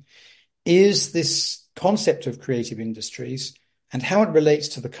done is this concept of creative industries and how it relates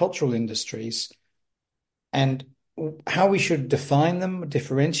to the cultural industries and how we should define them,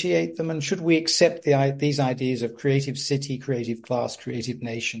 differentiate them, and should we accept these ideas of creative city, creative class, creative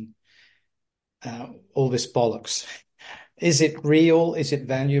nation, all this bollocks. Is it real? Is it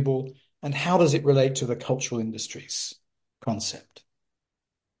valuable? And how does it relate to the cultural industries concept?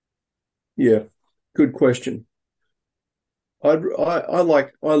 Yeah, good question. I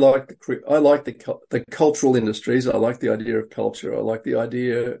like the cultural industries. I like the idea of culture. I like the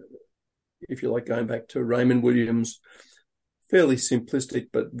idea, if you like, going back to Raymond Williams' fairly simplistic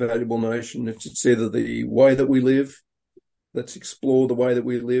but valuable notion. It's either the way that we live. Let's explore the way that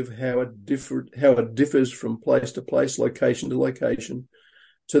we live, how it differs from place to place, location to location,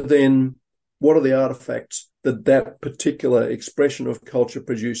 to then what are the artifacts that particular expression of culture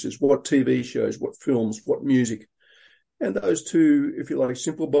produces? What TV shows, what films, what music? And those two, if you like,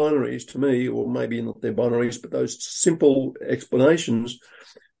 simple binaries to me, or maybe not they're binaries, but those simple explanations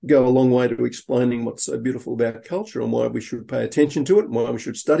go a long way to explaining what's so beautiful about culture and why we should pay attention to it and why we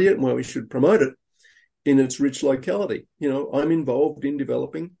should study it and why we should promote it in its rich locality. I'm involved in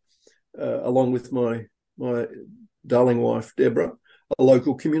developing, along with my darling wife, Deborah, a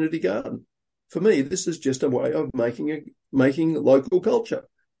local community garden. For me, this is just a way of making local culture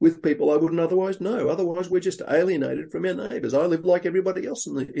with people I wouldn't otherwise know. Otherwise, we're just alienated from our neighbours. I live like everybody else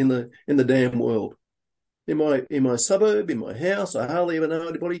in the damn world. In my suburb, in my house, I hardly ever know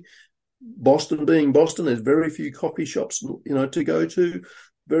anybody. Boston being Boston, there's very few coffee shops, to go to,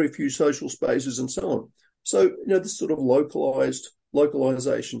 very few social spaces, and so on. So, this sort of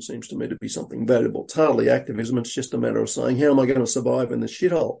localization seems to me to be something valuable. It's hardly activism. It's just a matter of saying, how am I going to survive in this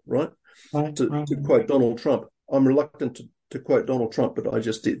shithole, right? To quote Donald Trump. I'm reluctant to quote Donald Trump, but I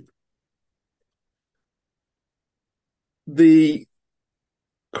just did. The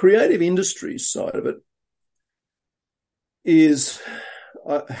creative industries side of it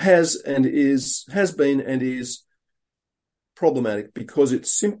has been and is problematic because it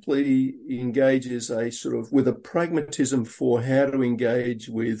simply engages with a pragmatism for how to engage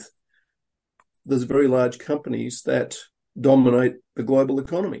with those very large companies that dominate the global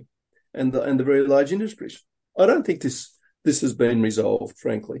economy and the very large industries. I don't think this has been resolved,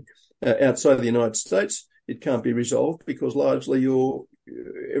 frankly. Outside of the United States, it can't be resolved because largely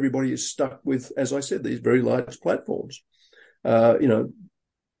everybody is stuck with, as I said, these very large platforms.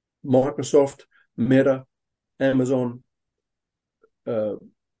 Microsoft, Meta, Amazon,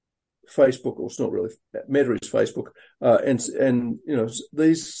 Facebook, or it's not really, Meta is Facebook, and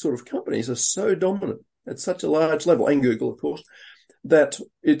these sort of companies are so dominant at such a large level, and Google, of course, that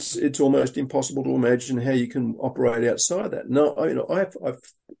it's almost impossible to imagine how you can operate outside that. No, I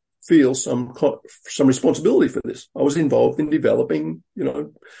feel some responsibility for this. I was involved in developing,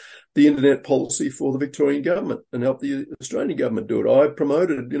 the internet policy for the Victorian government and helped the Australian government do it. I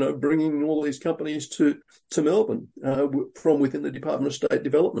promoted, bringing all these companies to Melbourne from within the Department of State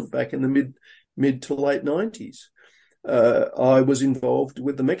Development back in the mid to late 90s. I was involved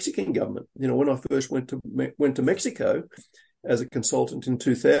with the Mexican government. When I first went to Mexico as a consultant in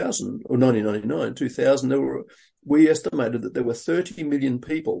 2000 or 1999, 2000, we estimated that there were 30 million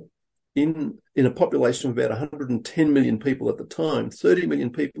people in a population of about 110 million people at the time. 30 million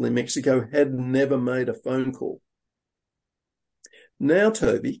people in Mexico had never made a phone call. Now,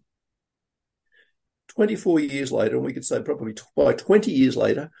 Toby, 24 years later, and we could say probably by 20 years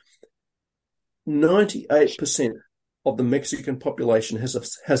later, 98% of the Mexican population has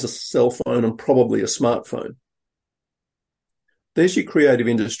a cell phone and probably a smartphone. There's your creative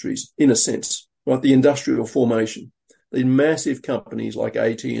industries, in a sense, right? The industrial formation, the massive companies like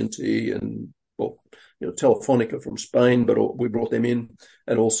AT&T and, well, Telefonica from Spain, but we brought them in,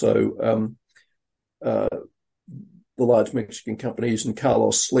 and also the large Mexican companies and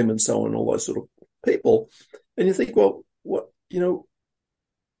Carlos Slim and so on, all those sort of people. And you think, well, what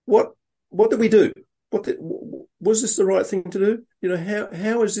did we do? Was this the right thing to do?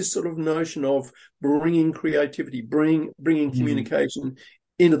 How is this sort of notion of bringing creativity, bringing communication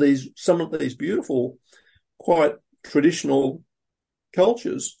into some of these beautiful, quite traditional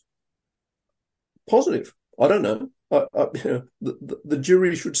cultures positive? I don't know. The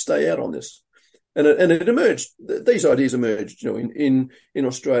jury should stay out on this. And it emerged. These ideas emerged, in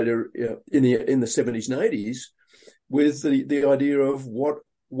Australia in the 70s and 80s, with the idea of what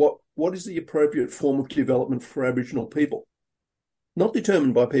is the appropriate form of development for Aboriginal people, not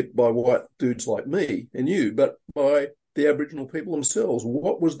determined by white dudes like me and you, but by the Aboriginal people themselves.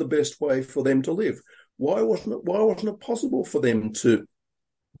 What was the best way for them to live? Why wasn't it possible for them to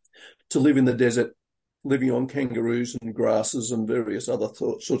live in the desert, living on kangaroos and grasses and various other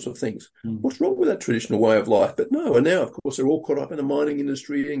sorts of things? What's wrong with that traditional way of life? But no, and now, of course, they're all caught up in the mining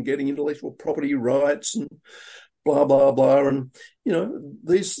industry and getting intellectual property rights and blah, blah, blah. And,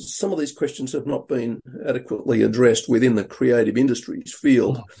 some of these questions have not been adequately addressed within the creative industries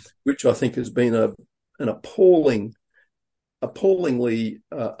field, which I think has been an appallingly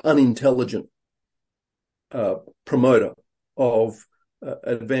unintelligent promoter of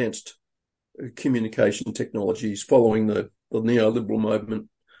advanced communication technologies following the neoliberal movement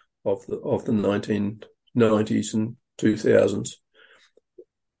of the 1990s and 2000s.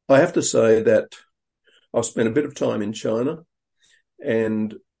 I have to say that I've spent a bit of time in China,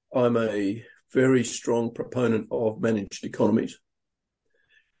 and I'm a very strong proponent of managed economies.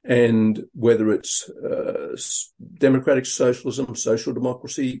 And whether it's democratic socialism, social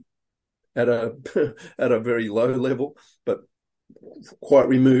democracy at a very low level, but quite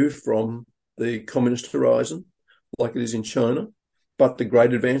removed from the communist horizon, like it is in China, but the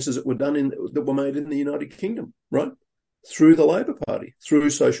great advances that were made in the United Kingdom, right, through the Labour Party, through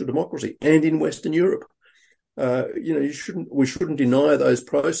social democracy, and in Western Europe. We shouldn't deny those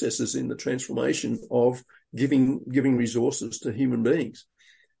processes in the transformation of giving resources to human beings.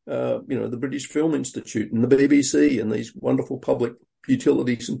 The British Film Institute and the BBC and these wonderful public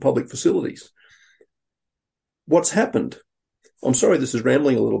utilities and public facilities. What's happened? I'm sorry, this is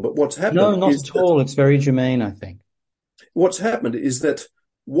rambling a little, but what's happened? No, not at all. It's very germane, I think. What's happened is that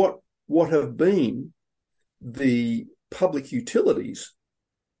what have been the public utilities,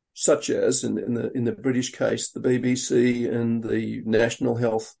 such as in the British case, the BBC and the National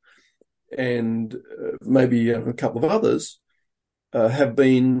Health, and maybe a couple of others, have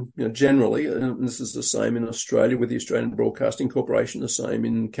been generally, and this is the same in Australia with the Australian Broadcasting Corporation, the same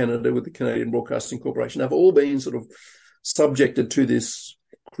in Canada with the Canadian Broadcasting Corporation, have all been sort of subjected to this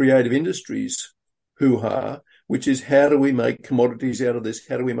creative industries hoo-ha, which is how do we make commodities out of this?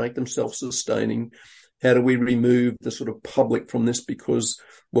 How do we make them self-sustaining? How do we remove the sort of public from this because,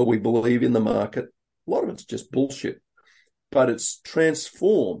 well, we believe in the market? A lot of it's just bullshit, but it's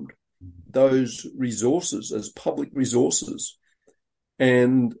transformed those resources as public resources.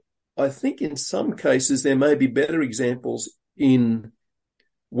 And I think in some cases there may be better examples in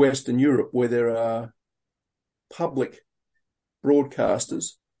Western Europe where there are public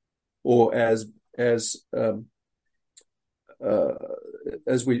broadcasters, or as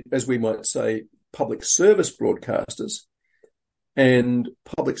we might say, public service broadcasters. And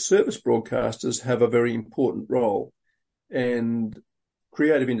public service broadcasters have a very important role. And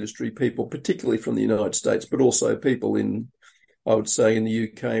creative industry people, particularly from the United States, but also people I would say in the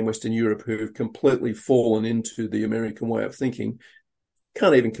UK and Western Europe who have completely fallen into the American way of thinking,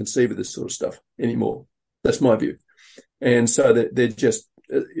 can't even conceive of this sort of stuff anymore. That's my view. And so they're just,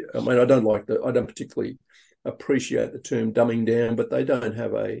 I don't particularly appreciate the term dumbing down, but they don't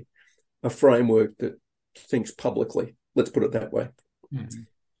have a framework that thinks publicly. Let's put it that way.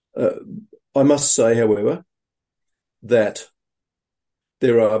 Mm-hmm. I must say, however, that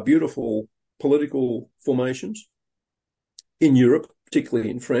there are beautiful political formations in Europe,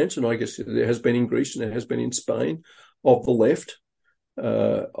 particularly in France, and I guess there has been in Greece and there has been in Spain, of the left.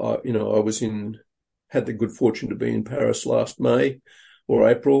 I had the good fortune to be in Paris last May or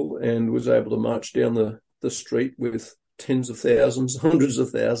April and was able to march down the street with tens of thousands, hundreds of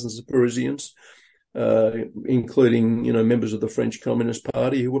thousands of Parisians, including, members of the French Communist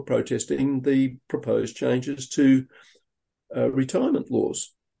Party who were protesting the proposed changes to retirement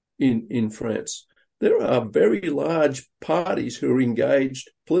laws in France. There are very large parties who are engaged,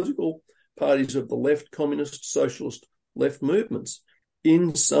 political parties of the left, communist, socialist left movements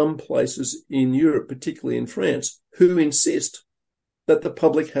in some places in Europe, particularly in France, who insist that the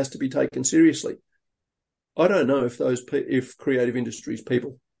public has to be taken seriously. I don't know if creative industries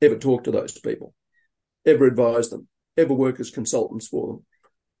people ever talk to those people, ever advise them, ever work as consultants for them.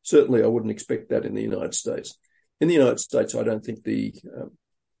 Certainly, I wouldn't expect that in the United States. In the United States, I don't think the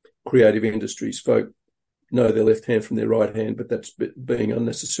creative industries folk know their left hand from their right hand, but that's being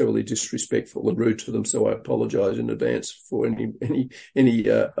unnecessarily disrespectful and rude to them. So I apologise in advance for any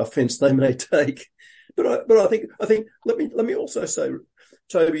offence they may take. But I think let me also say,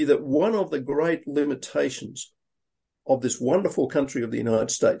 Toby, that one of the great limitations of this wonderful country of the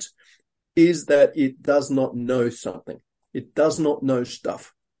United States is that it does not know something. It does not know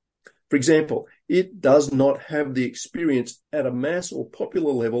stuff. For example, it does not have the experience at a mass or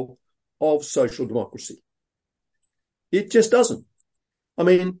popular level of social democracy. It just doesn't. I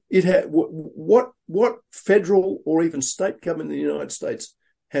mean, what federal or even state government in the United States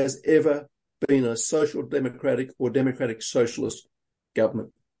has ever been a social democratic or democratic socialist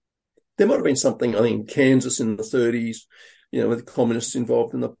government? There might have been something, I think, in Kansas in the 30s, with communists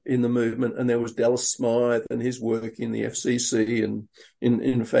involved in the movement, and there was Dallas Smythe and his work in the FCC, and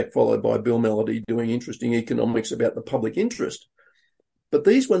in fact followed by Bill Melody doing interesting economics about the public interest. But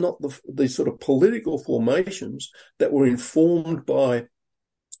these were not the sort of political formations that were informed by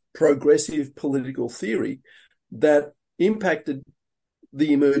progressive political theory that impacted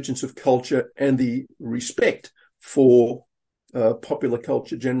the emergence of culture and the respect for popular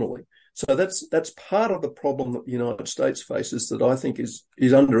culture generally. So that's part of the problem that the United States faces that I think is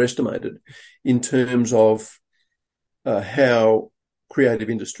underestimated in terms of how creative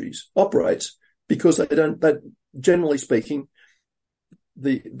industries operates, because that generally speaking,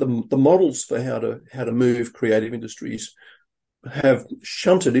 the models for how to move creative industries have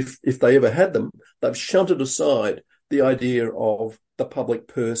shunted, if they ever had them, they've shunted aside the idea of the public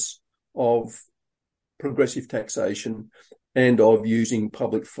purse, of progressive taxation, and of using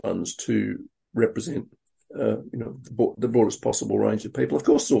public funds to represent the broadest possible range of people. Of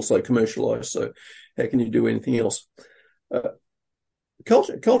course, it's also commercialized, so how can you do anything else?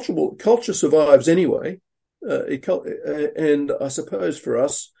 Culture survives anyway, and I suppose for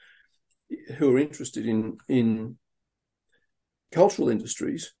us who are interested in cultural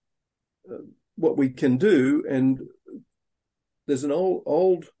industries, what we can do, and there's an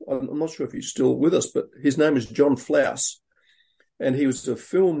old, I'm not sure if he's still with us, but his name is John Flaus, and he was a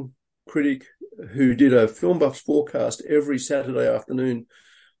film critic who did a Film Buffs forecast every Saturday afternoon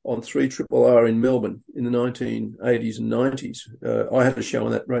on 3RRR in Melbourne in the 1980s and 90s. I had a show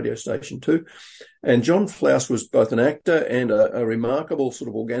on that radio station too. And John Flaus was both an actor and a remarkable sort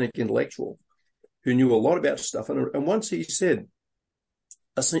of organic intellectual who knew a lot about stuff. And once he said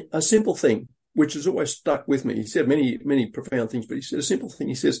a simple thing, which has always stuck with me. He said many, many profound things, but he said a simple thing.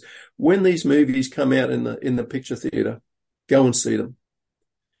 He says, when these movies come out in the picture theatre, go and see them,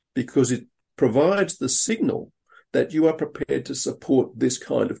 because it provides the signal that you are prepared to support this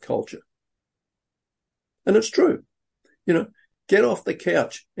kind of culture. And it's true. Get off the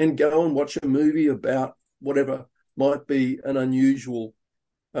couch and go and watch a movie about whatever might be an unusual,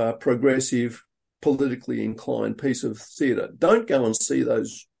 progressive, politically inclined piece of theatre. Don't go and see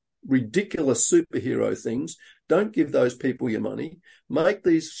those ridiculous superhero things. Don't give those people your money. Make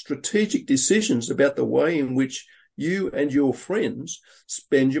these strategic decisions about the way in which you and your friends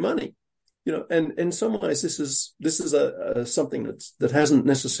spend your money. And in some ways, this is something that hasn't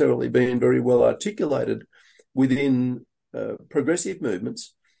necessarily been very well articulated within progressive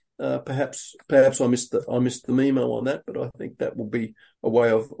movements. Perhaps I missed the memo on that, but I think that will be a way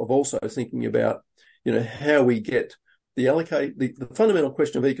of also thinking about how we get the fundamental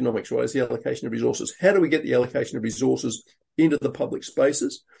question of economics, right, is the allocation of resources. How do we get the allocation of resources into the public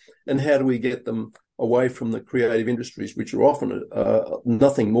spaces, and how do we get them away from the creative industries, which are often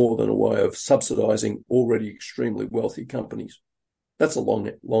nothing more than a way of subsidizing already extremely wealthy companies? That's a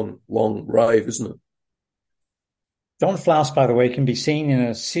long rave, isn't it? John Flaus, by the way, can be seen in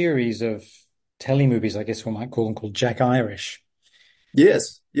a series of telemovies, I guess we might call them, called Jack Irish.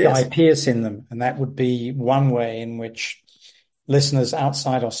 Yes. Guy Pearce in them, and that would be one way in which listeners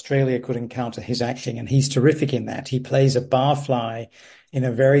outside Australia could encounter his acting, and he's terrific in that. He plays a barfly in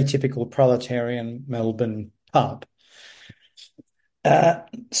a very typical proletarian Melbourne pub.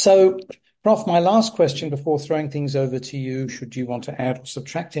 So, Prof, my last question before throwing things over to you, should you want to add or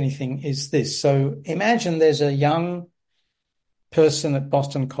subtract anything, is this. So imagine there's a young person at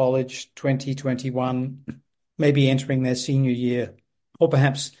Boston College, 2021, maybe entering their senior year, or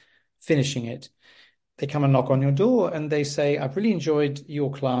perhaps finishing it. they come and knock on your door and they say, I've really enjoyed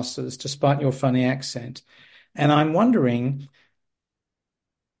your classes despite your funny accent. And I'm wondering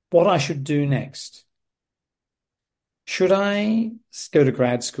what I should do next. Should I go to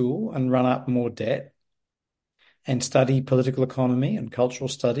grad school and run up more debt and study political economy and cultural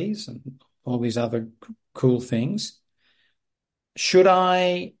studies and all these other cool things? Should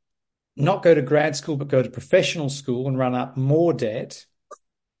I not go to grad school, but go to professional school and run up more debt?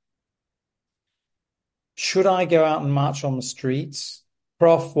 Should I go out and march on the streets?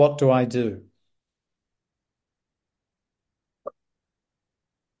 Prof, what do I do?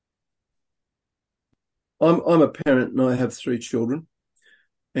 I'm a parent and I have 3 children.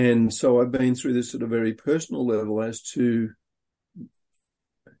 And so I've been through this at a very personal level as to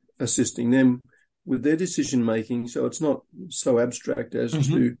assisting them with their decision making. So it's not so abstract as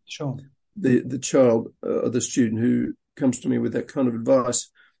to Sure. the child or the student who comes to me with that kind of advice.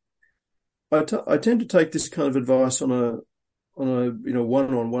 I tend to take this kind of advice on a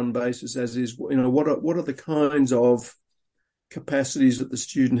one-on-one basis, as is, what are the kinds of capacities that the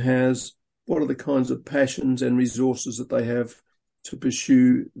student has? What are the kinds of passions and resources that they have to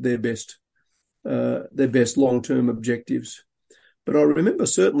pursue their best long-term objectives? But I remember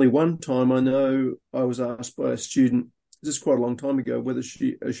certainly one time, I know I was asked by a student, this is quite a long time ago, whether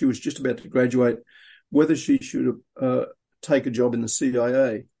she was just about to graduate, whether she should take a job in the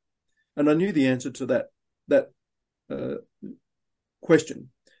CIA. And I knew the answer to that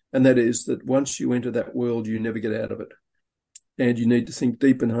question, and that is that once you enter that world, you never get out of it. And you need to think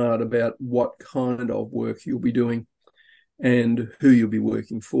deep and hard about what kind of work you'll be doing and who you'll be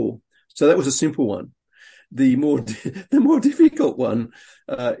working for. So that was a simple one. The more difficult one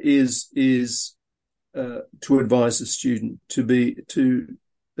is to advise the student to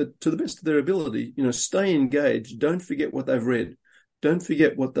the best of their ability, stay engaged. Don't forget what they've read. Don't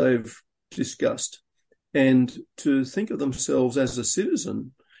forget what they've discussed, and to think of themselves as a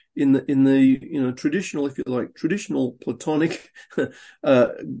citizen in the traditional, if you like, traditional Platonic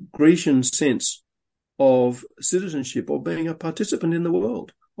Grecian sense of citizenship, of being a participant in the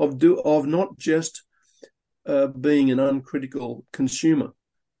world, of not just being an uncritical consumer.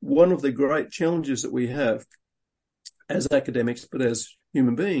 One of the great challenges that we have as academics, but as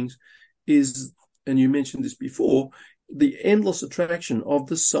human beings, is, and you mentioned this before, the endless attraction of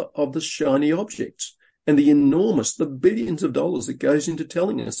the shiny objects and the billions of dollars that goes into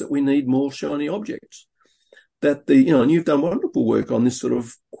telling us that we need more shiny objects. That and you've done wonderful work on this sort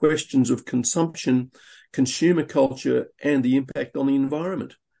of questions of consumption, consumer culture, and the impact on the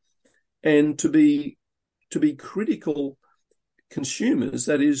environment. And to be critical consumers,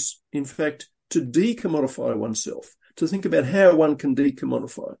 that is, in fact, to decommodify oneself, to think about how one can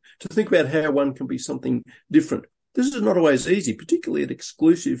decommodify, to think about how one can be something different. This is not always easy, particularly at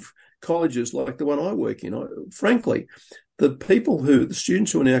exclusive colleges like the one I work in. Frankly, the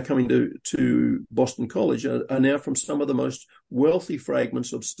students who are now coming to Boston College are now from some of the most wealthy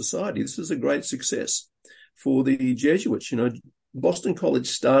fragments of society. This is a great success for the Jesuits. Boston College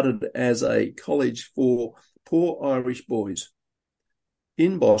started as a college for poor Irish boys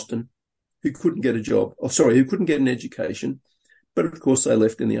in Boston who couldn't get who couldn't get an education. But of course, they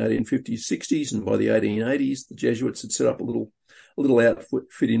left in the 1850s, 60s, and by the 1880s, the Jesuits had set up a little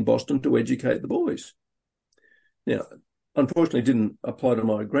outfit in Boston to educate the boys. Now, unfortunately, it didn't apply to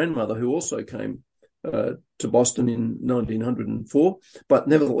my grandmother, who also came to Boston in 1904. But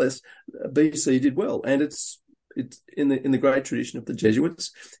nevertheless, BC did well, and it's in the great tradition of the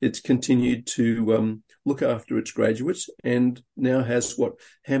Jesuits. It's continued to look after its graduates, and now has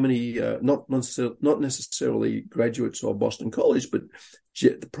how many not necessarily graduates of Boston College, but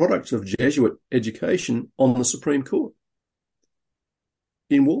the products of Jesuit education on the Supreme Court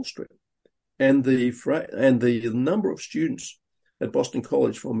in Wall Street, and the number of students at Boston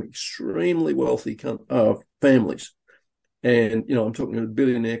College from extremely wealthy families, and I'm talking a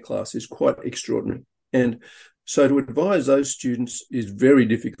billionaire class, is quite extraordinary. And so to advise those students is very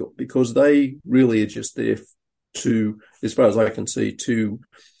difficult, because they really are just there to, as far as I can see, to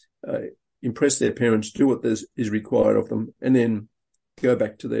impress their parents, do what is required of them, and then go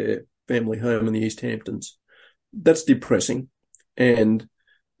back to their family home in the East Hamptons. That's depressing, and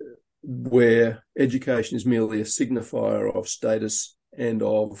where education is merely a signifier of status and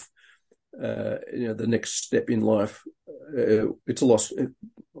of the next step in life, it's a loss.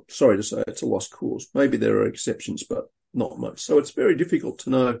 Sorry to say, it's a lost cause. Maybe there are exceptions, but not much. So it's very difficult to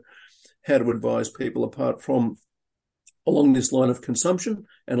know how to advise people apart from along this line of consumption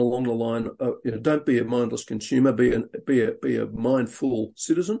and along the line of, don't be a mindless consumer, be a mindful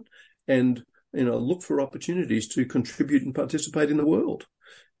citizen, and look for opportunities to contribute and participate in the world.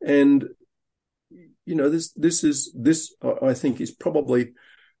 And this I think is probably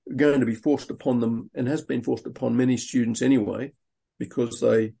going to be forced upon them, and has been forced upon many students anyway, because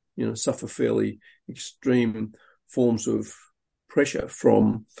they suffer fairly extreme forms of pressure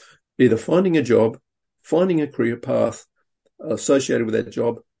from either finding a job, finding a career path associated with that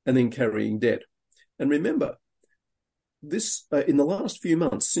job, and then carrying debt. And remember, this in the last few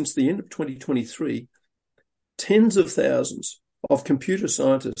months, since the end of 2023, tens of thousands of computer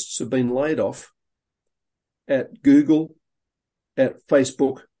scientists have been laid off at Google, at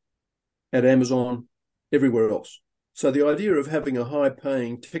Facebook, at Amazon, everywhere else. So the idea of having a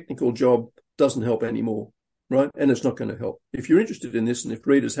high-paying technical job doesn't help anymore, right? And it's not going to help. If you're interested in this, and if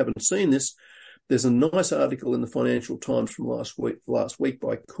readers haven't seen this, there's a nice article in the Financial Times from last week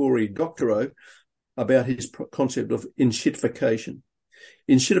by Cory Doctorow about his concept of enshittification.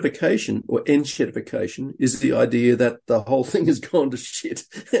 Enshittification, or enshittification, is the idea that the whole thing has gone to shit,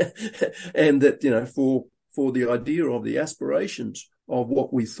 and that for the idea of the aspirations of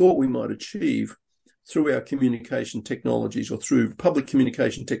what we thought we might achieve through our communication technologies, or through public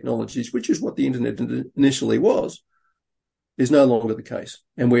communication technologies, which is what the internet initially was, is no longer the case.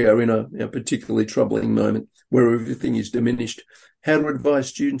 And we are in a particularly troubling moment where everything is diminished. How to advise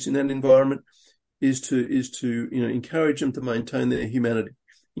students in that environment is to encourage them to maintain their humanity,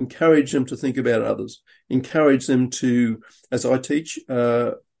 encourage them to think about others, encourage them to, as I teach,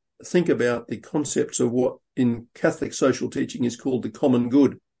 think about the concepts of what in Catholic social teaching is called the common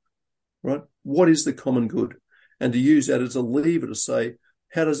good, right? What is the common good? And to use that as a lever to say,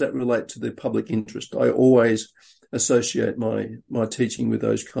 how does that relate to the public interest? I always associate my teaching with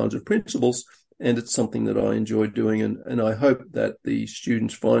those kinds of principles, and it's something that I enjoy doing, and I hope that the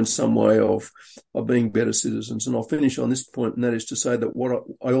students find some way of being better citizens. And I'll finish on this point, and that is to say that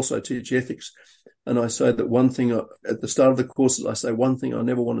I also teach ethics. And I say that one thing at the start of the courses, I say one thing I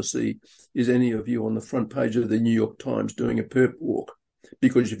never want to see is any of you on the front page of the New York Times doing a perp walk,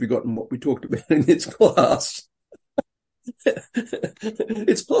 because you've forgotten what we talked about in this class.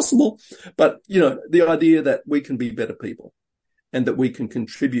 It's possible, but the idea that we can be better people, and that we can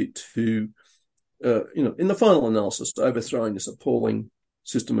contribute to, in the final analysis, to overthrowing this appalling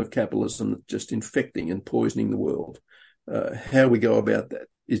system of capitalism that's just infecting and poisoning the world. How we go about that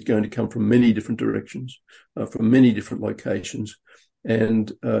is going to come from many different directions, from many different locations.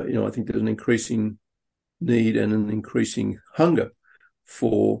 And, I think there's an increasing need and an increasing hunger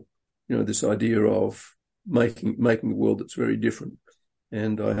for, this idea of making a world that's very different.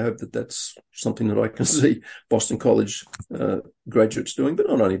 And I hope that that's something that I can see Boston College graduates doing, but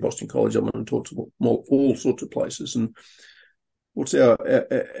not only Boston College. I'm going to talk to all sorts of places. And what's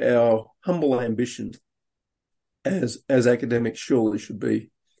our humble ambition as academics surely should be,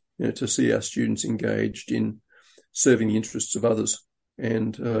 to see our students engaged in serving the interests of others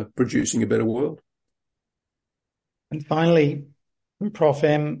and producing a better world. And finally, Prof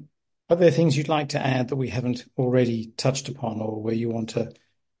M, are there things you'd like to add that we haven't already touched upon, or where you want to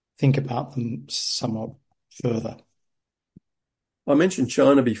think about them somewhat further? I mentioned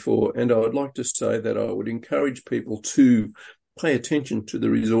China before, and I would like to say that I would encourage people to pay attention to the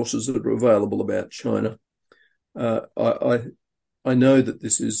resources that are available about China. I know that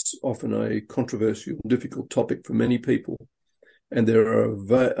this is often a controversial, difficult topic for many people, and there are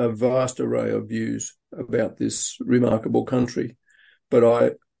a vast array of views about this remarkable country.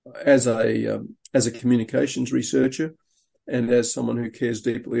 But as a communications researcher, and as someone who cares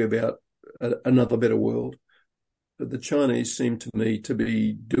deeply about another better world, the Chinese seem to me to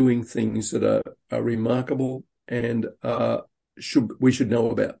be doing things that are remarkable and we should know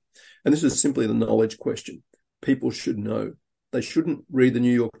about. And this is simply the knowledge question. People should know. They shouldn't read the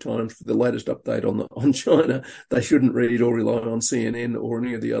New York Times for the latest update on China. They shouldn't read or rely on CNN or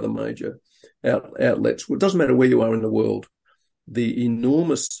any of the other major outlets. Well, it doesn't matter where you are in the world. The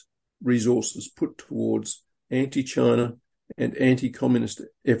enormous resources put towards anti-China and anti-communist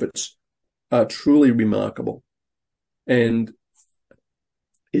efforts are truly remarkable. And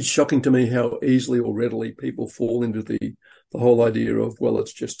it's shocking to me how easily or readily people fall into the whole idea of, well,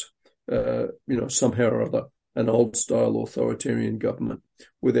 it's just, somehow or other an old-style authoritarian government,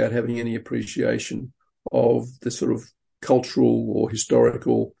 without having any appreciation of the sort of cultural or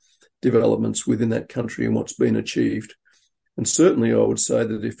historical developments within that country and what's been achieved. And certainly I would say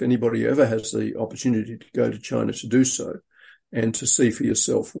that if anybody ever has the opportunity to go to China, to do so, and to see for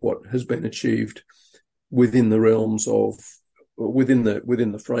yourself what has been achieved within the realms of, within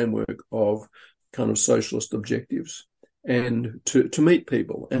the framework of kind of socialist objectives, and to meet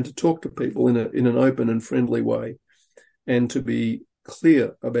people and to talk to people in an open and friendly way, and to be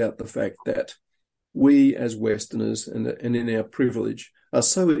clear about the fact that we as Westerners and in our privilege are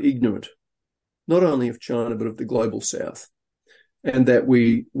so ignorant, not only of China, but of the global South. And that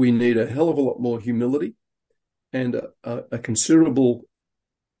we need a hell of a lot more humility and a considerable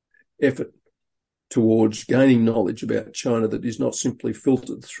effort towards gaining knowledge about China that is not simply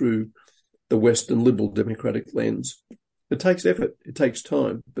filtered through the Western liberal democratic lens. It takes effort, it takes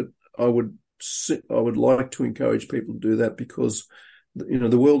time, but I would like to encourage people to do that, because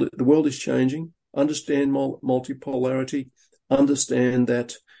the world is changing. Understand multipolarity. Understand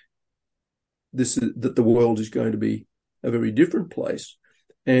that the world is going to be a very different place,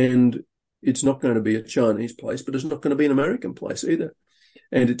 and it's not going to be a Chinese place, but it's not going to be an American place either,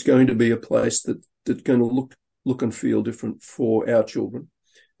 and it's going to be a place that's going to look and feel different for our children,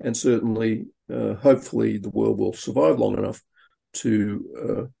 and certainly, hopefully, the world will survive long enough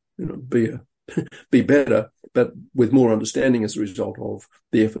to be better, but with more understanding as a result of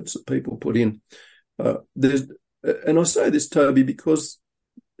the efforts that people put in. And I say this, Toby, because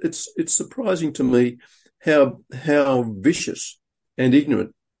it's surprising to me how vicious and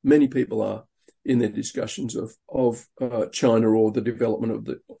ignorant many people are in their discussions of China or the development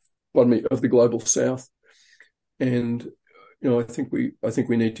of the global South. And I think we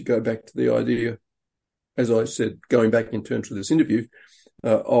need to go back to the idea, as I said, going back in terms of this interview,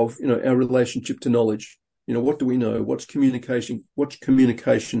 of our relationship to knowledge. What do we know? What's communication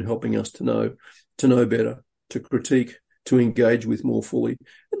helping us to know better, to critique, to engage with more fully,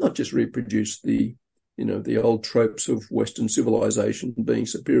 and not just reproduce the old tropes of Western civilization being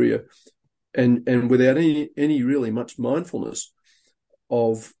superior, and without any really much mindfulness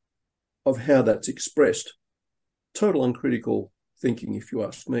of how that's expressed. Total uncritical thinking, if you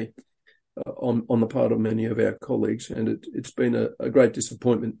ask me, on the part of many of our colleagues, and it's been a great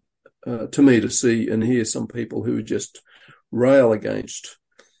disappointment to me to see and hear some people who just rail against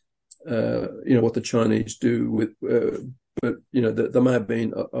what the Chinese do with. But there may have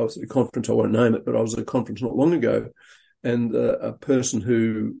been. I was at a conference. I won't name it, but I was at a conference not long ago, and a person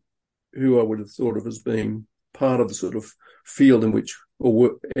who I would have thought of as being part of the sort of field in which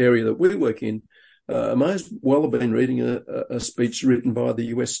or area that we work in, may as well have been reading a speech written by the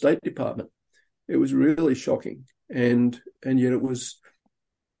US State Department. It was really shocking, and yet it was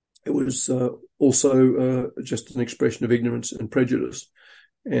also just an expression of ignorance and prejudice.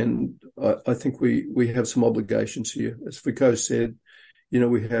 And I think we have some obligations here. As Foucault said,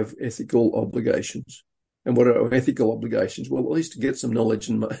 we have ethical obligations. And what are our ethical obligations? Well, at least to get some knowledge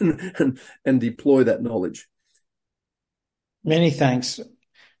and deploy that knowledge. Many thanks,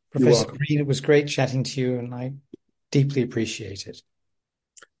 Professor Breen. It was great chatting to you, and I deeply appreciate it.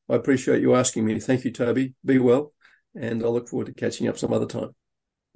 I appreciate you asking me. Thank you, Toby. Be well, and I look forward to catching up some other time.